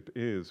relationship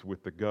is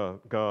with the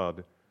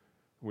God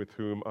with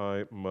whom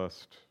I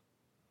must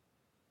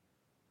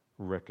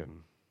reckon.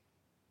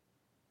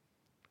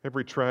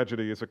 Every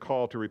tragedy is a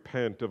call to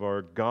repent of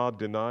our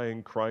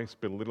God-denying,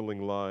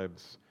 Christ-belittling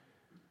lives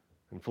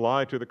and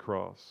fly to the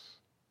cross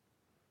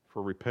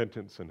for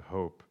repentance and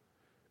hope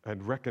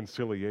and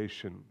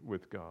reconciliation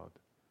with God.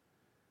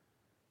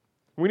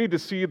 We need to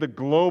see the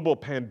global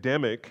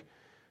pandemic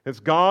as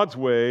God's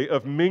way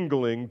of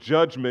mingling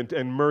judgment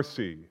and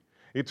mercy.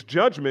 It's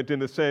judgment in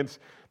the sense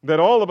that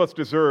all of us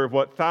deserve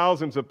what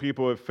thousands of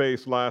people have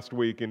faced last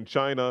week in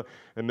China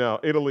and now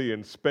Italy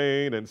and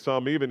Spain and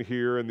some even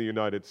here in the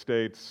United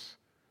States.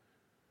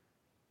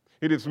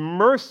 It is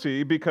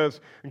mercy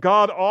because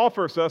God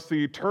offers us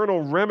the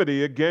eternal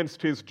remedy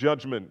against His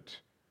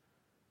judgment.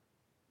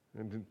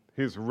 And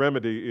His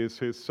remedy is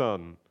His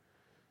Son,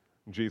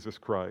 Jesus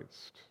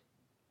Christ.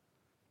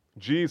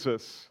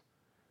 Jesus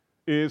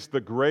is the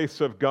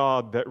grace of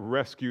God that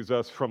rescues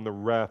us from the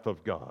wrath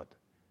of God.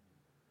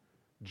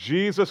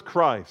 Jesus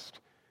Christ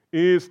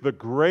is the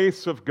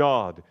grace of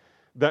God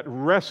that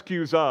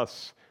rescues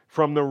us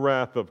from the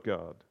wrath of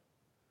God.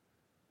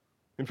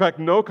 In fact,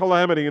 no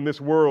calamity in this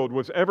world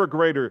was ever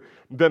greater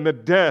than the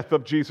death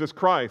of Jesus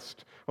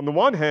Christ. On the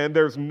one hand,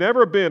 there's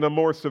never been a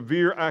more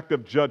severe act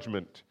of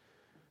judgment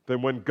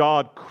than when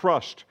God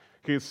crushed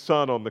His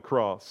Son on the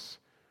cross.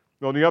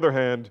 On the other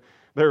hand,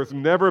 there's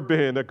never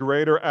been a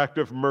greater act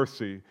of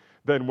mercy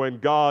than when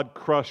God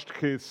crushed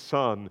His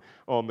Son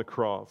on the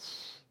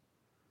cross.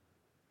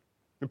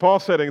 And Paul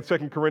said in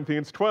 2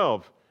 Corinthians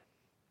 12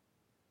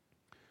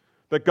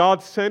 that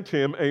God sent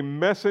Him a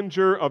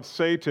messenger of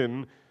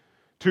Satan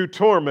to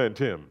torment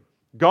Him.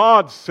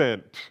 God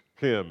sent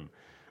Him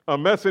a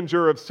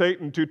messenger of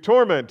Satan to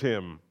torment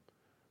Him.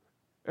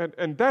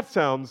 And that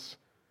sounds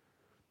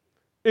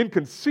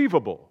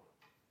inconceivable.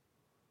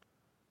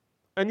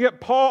 And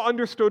yet Paul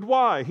understood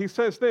why. He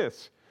says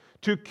this,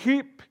 to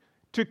keep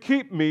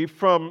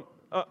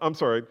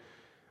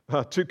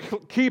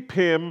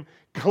him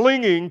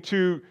clinging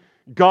to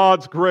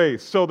God's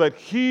grace so that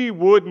he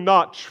would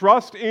not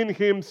trust in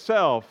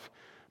himself,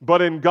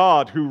 but in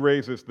God who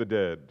raises the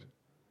dead.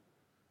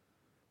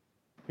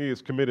 He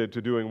is committed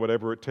to doing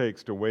whatever it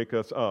takes to wake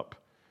us up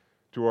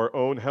to our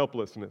own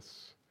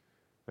helplessness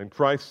and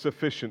Christ's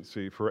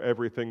sufficiency for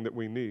everything that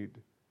we need,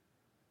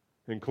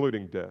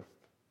 including death.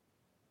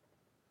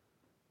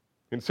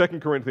 In 2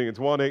 Corinthians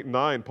 1, 8, and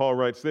 9, Paul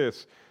writes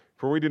this,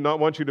 "For we do not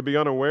want you to be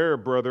unaware,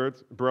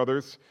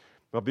 brothers,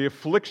 of the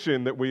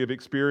affliction that we have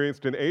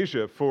experienced in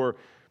Asia, for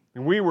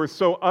we were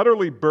so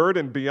utterly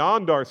burdened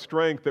beyond our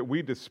strength that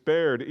we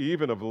despaired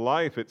even of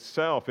life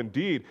itself.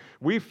 Indeed,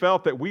 we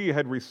felt that we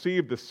had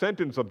received the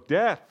sentence of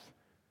death,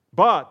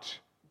 but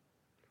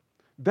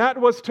that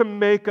was to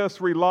make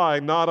us rely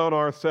not on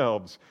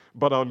ourselves,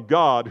 but on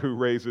God who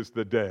raises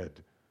the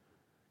dead."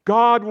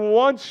 God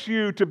wants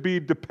you to be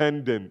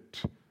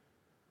dependent.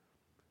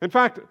 In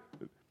fact,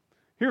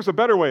 here's a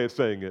better way of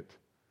saying it.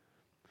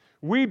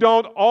 We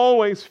don't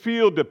always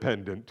feel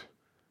dependent,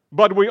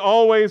 but we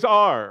always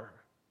are.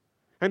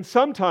 And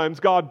sometimes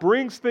God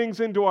brings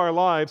things into our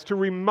lives to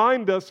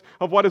remind us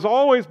of what has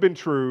always been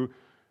true,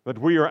 that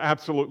we are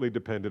absolutely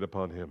dependent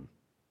upon Him.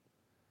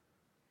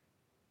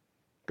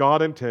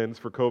 God intends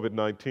for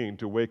COVID-19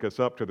 to wake us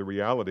up to the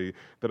reality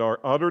that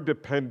our utter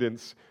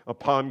dependence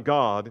upon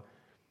God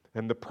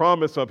and the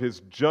promise of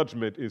His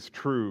judgment is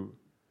true,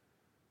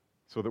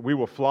 so that we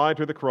will fly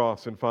to the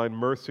cross and find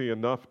mercy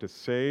enough to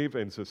save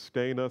and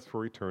sustain us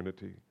for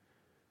eternity.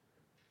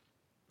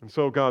 And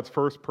so God's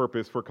first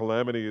purpose for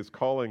calamity is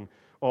calling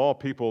all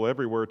people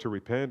everywhere to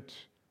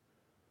repent.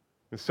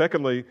 And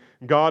secondly,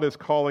 God is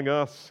calling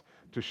us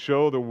to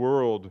show the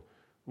world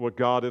what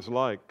God is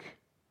like.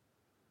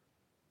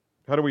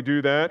 How do we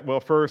do that? Well,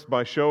 first,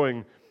 by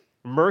showing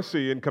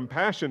mercy and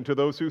compassion to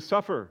those who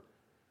suffer.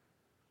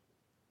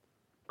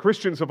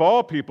 Christians of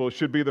all people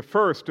should be the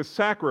first to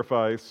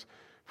sacrifice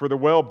for the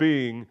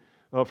well-being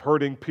of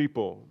hurting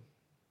people.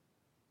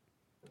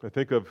 I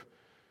think of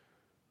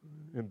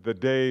in the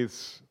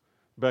days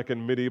back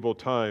in medieval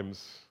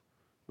times,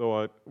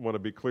 though I want to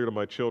be clear to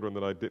my children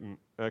that I didn't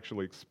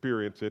actually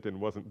experience it and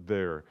wasn't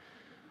there.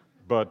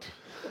 But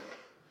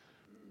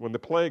when the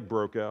plague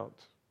broke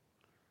out,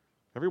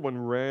 everyone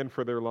ran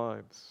for their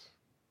lives,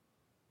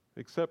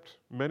 except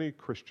many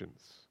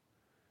Christians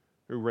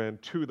who ran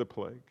to the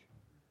plague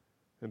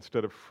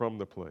instead of from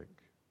the plague.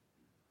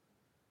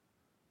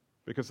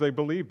 Because they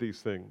believed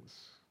these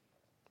things.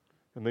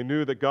 And they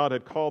knew that God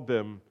had called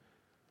them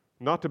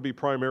not to be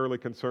primarily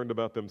concerned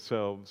about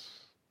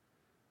themselves,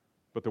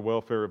 but the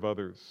welfare of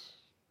others.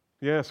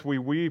 Yes, we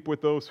weep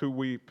with those who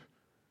weep,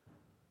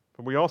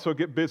 but we also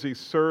get busy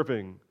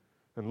serving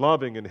and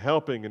loving and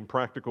helping in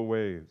practical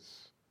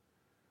ways.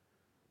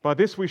 By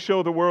this we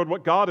show the world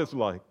what God is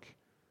like.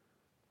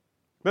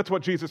 That's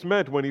what Jesus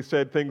meant when He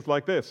said things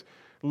like this,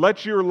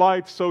 "Let your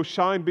light so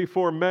shine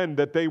before men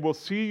that they will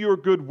see your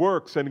good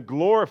works and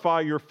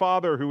glorify your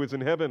Father who is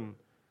in heaven."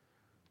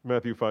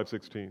 Matthew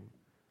 5:16.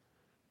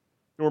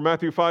 Or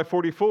Matthew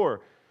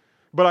 5:44.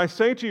 "But I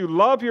say to you,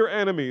 love your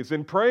enemies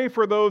and pray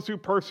for those who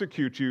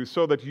persecute you,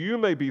 so that you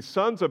may be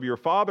sons of your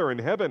Father in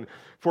heaven.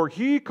 For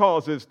He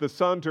causes the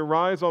sun to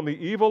rise on the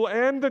evil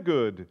and the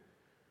good,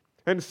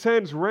 and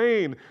sends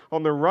rain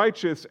on the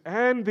righteous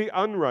and the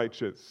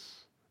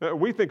unrighteous."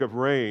 We think of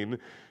rain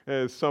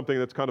as something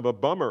that's kind of a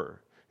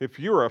bummer. If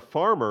you're a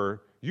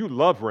farmer, you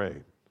love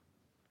rain.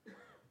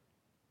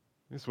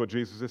 This is what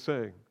Jesus is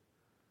saying.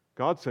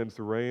 God sends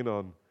the rain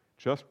on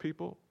just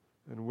people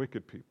and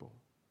wicked people.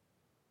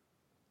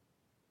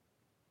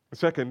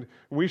 Second,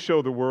 we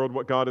show the world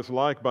what God is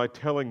like by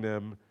telling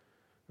them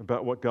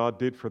about what God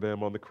did for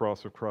them on the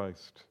cross of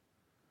Christ.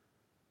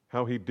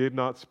 How He did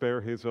not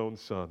spare His own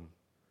Son,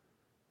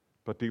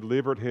 but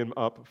delivered Him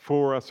up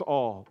for us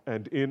all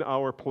and in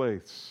our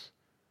place,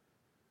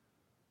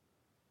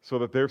 so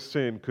that their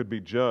sin could be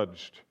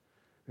judged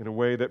in a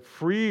way that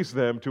frees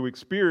them to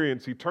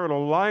experience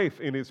eternal life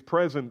in His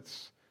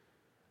presence.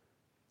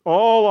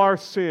 All our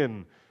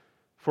sin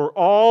for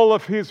all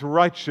of His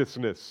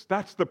righteousness.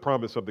 That's the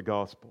promise of the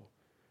gospel.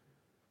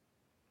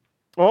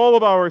 All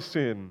of our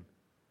sin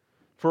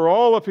for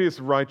all of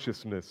his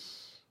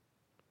righteousness,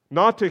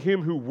 not to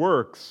him who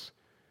works,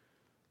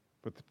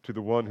 but to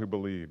the one who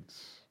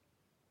believes.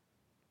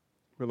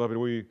 Beloved,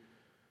 we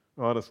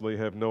honestly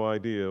have no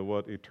idea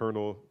what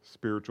eternal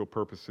spiritual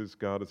purposes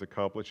God is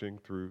accomplishing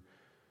through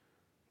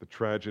the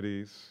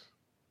tragedies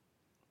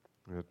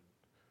that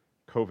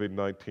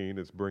COVID-19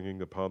 is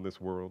bringing upon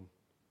this world.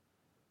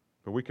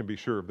 But we can be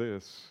sure of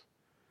this: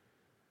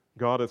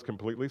 God is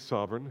completely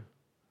sovereign.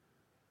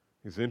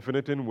 He's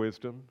infinite in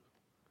wisdom.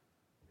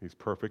 He's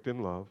perfect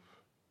in love.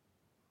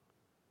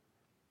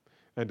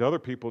 And other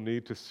people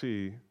need to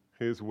see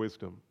His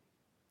wisdom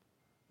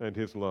and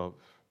His love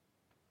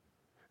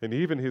and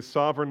even His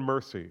sovereign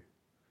mercy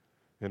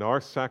in our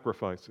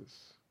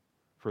sacrifices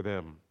for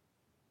them.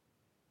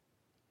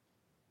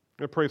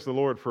 I praise the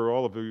Lord for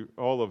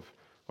all of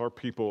our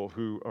people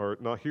who are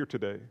not here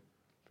today,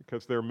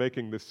 because they're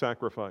making this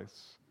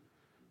sacrifice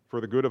for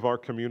the good of our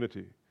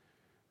community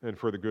and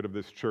for the good of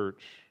this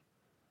church.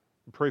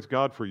 And praise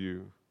God for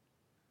you.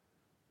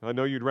 I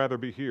know you'd rather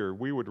be here.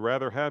 We would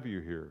rather have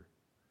you here.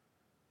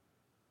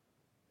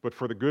 But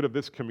for the good of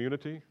this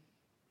community,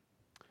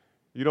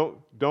 you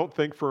don't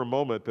think for a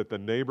moment that the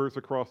neighbors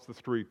across the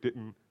street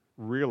didn't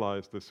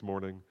realize this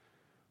morning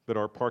that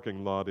our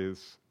parking lot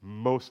is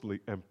mostly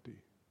empty.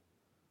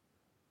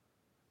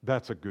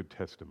 That's a good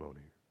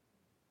testimony.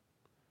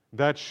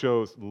 That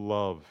shows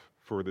love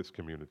for this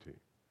community.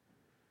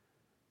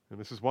 And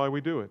this is why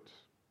we do it.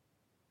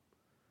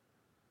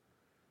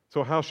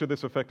 So how should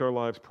this affect our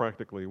lives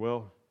practically?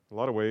 Well, a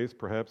lot of ways,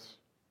 perhaps.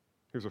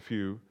 Here's a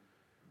few.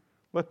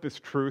 Let this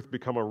truth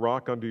become a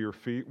rock under your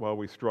feet while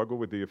we struggle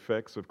with the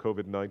effects of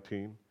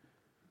COVID-19.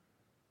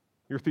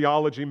 Your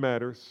theology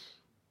matters.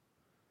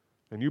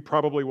 And you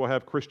probably will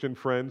have Christian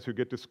friends who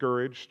get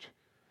discouraged,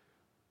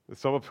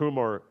 some of whom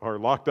are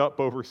locked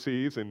up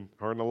overseas and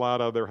aren't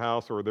allowed out of their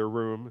house or their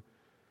room.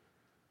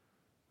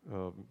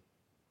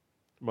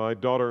 My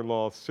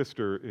daughter-in-law's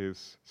sister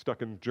is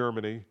stuck in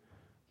Germany,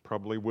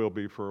 probably will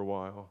be for a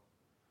while.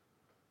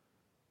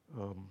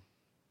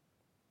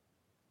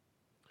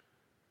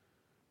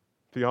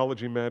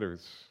 Theology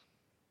matters,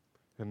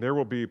 and there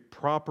will be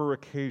proper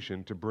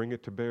occasion to bring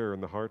it to bear in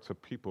the hearts of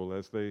people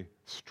as they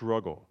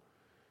struggle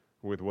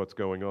with what's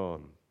going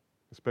on,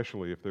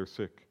 especially if they're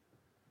sick.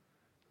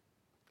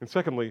 And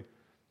secondly,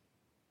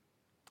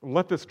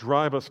 let this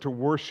drive us to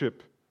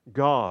worship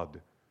God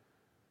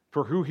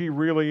for who He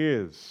really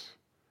is,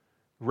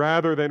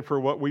 rather than for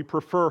what we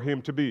prefer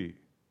Him to be.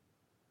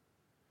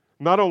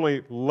 Not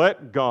only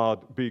let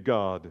God be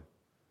God,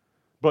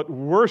 but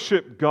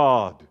worship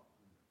God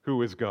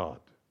who is God.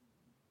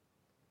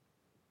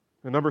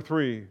 And number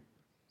three,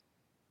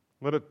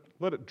 let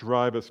it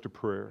drive us to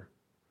prayer.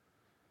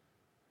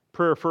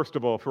 Prayer, first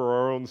of all, for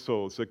our own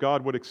souls, that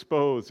God would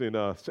expose in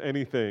us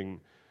anything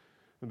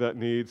that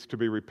needs to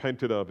be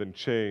repented of and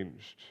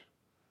changed.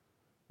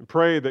 And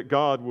pray that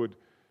God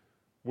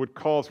would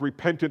cause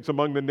repentance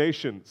among the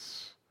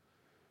nations,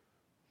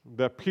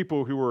 that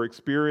people who are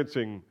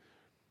experiencing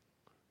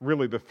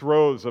really the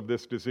throes of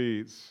this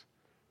disease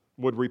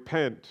would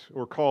repent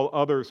or call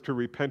others to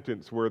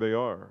repentance where they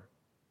are.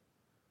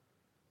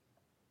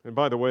 And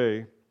by the way,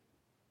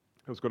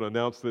 I was going to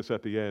announce this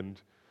at the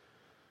end,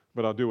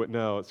 but I'll do it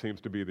now. It seems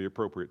to be the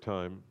appropriate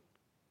time.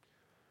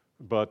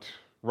 But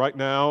right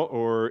now,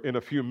 or in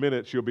a few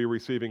minutes, you'll be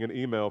receiving an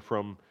email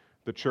from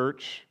the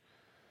church.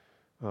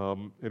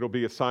 It'll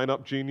be a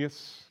sign-up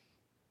genius.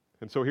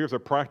 And so here's a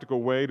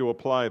practical way to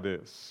apply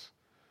this.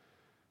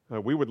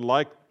 We would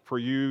like for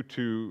you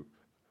to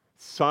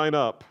sign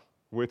up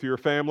with your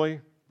family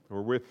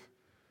or with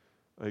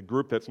a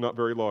group that's not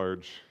very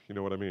large, you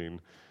know what I mean,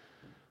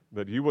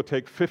 that you will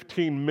take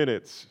 15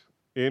 minutes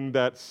in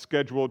that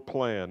scheduled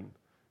plan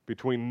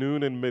between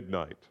noon and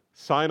midnight.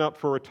 Sign up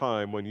for a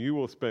time when you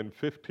will spend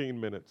 15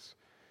 minutes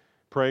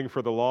praying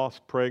for the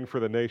lost, praying for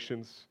the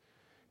nations,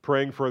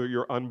 praying for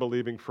your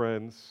unbelieving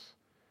friends,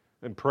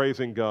 and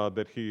praising God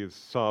that He is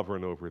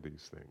sovereign over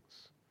these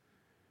things.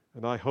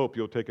 And I hope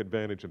you'll take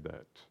advantage of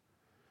that.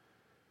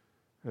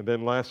 And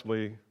then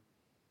lastly,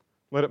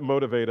 let it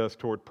motivate us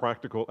toward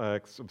practical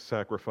acts of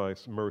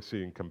sacrifice,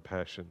 mercy, and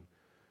compassion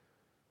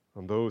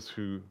on those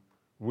who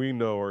we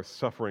know are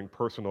suffering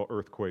personal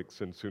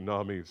earthquakes and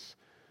tsunamis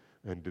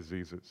and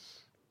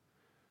diseases.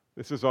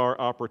 This is our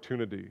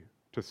opportunity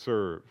to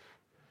serve.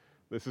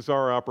 This is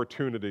our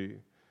opportunity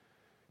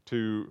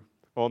to,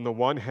 on the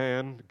one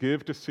hand,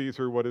 give to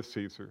Caesar what is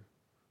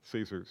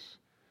Caesar's,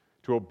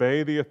 to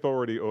obey the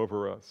authority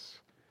over us,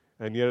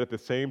 and yet at the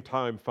same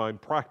time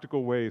find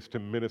practical ways to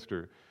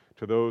minister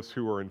to those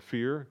who are in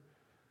fear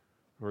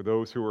or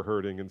those who are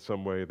hurting in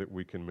some way that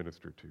we can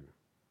minister to.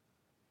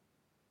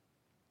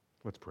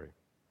 Let's pray.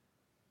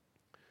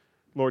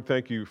 Lord,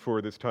 thank you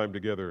for this time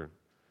together.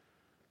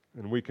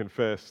 And we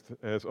confess,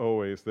 as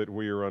always, that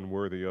we are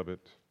unworthy of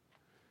it.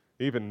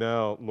 Even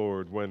now,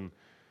 Lord, when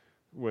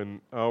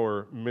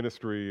our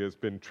ministry has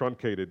been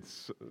truncated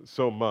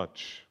so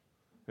much,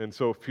 and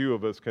so few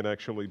of us can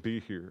actually be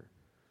here.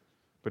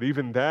 But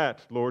even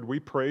that, Lord, we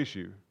praise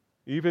you.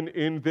 Even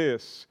in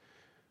this,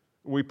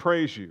 we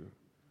praise you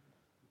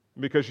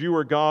because you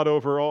are God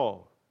over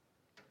all.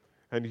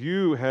 And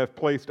you have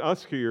placed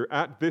us here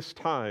at this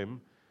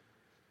time,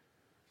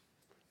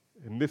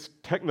 in this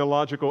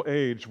technological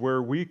age,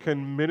 where we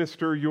can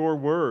minister your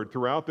word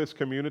throughout this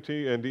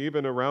community and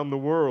even around the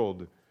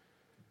world,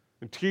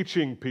 and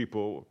teaching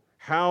people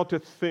how to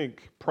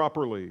think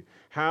properly,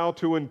 how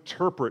to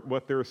interpret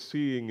what they're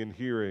seeing and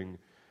hearing,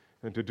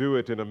 and to do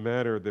it in a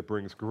manner that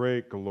brings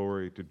great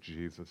glory to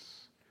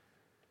Jesus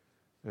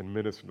and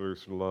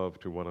ministers love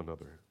to one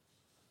another.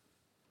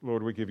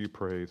 Lord, we give you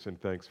praise and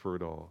thanks for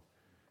it all.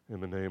 In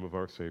the name of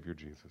our Savior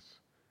Jesus,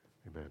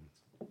 amen.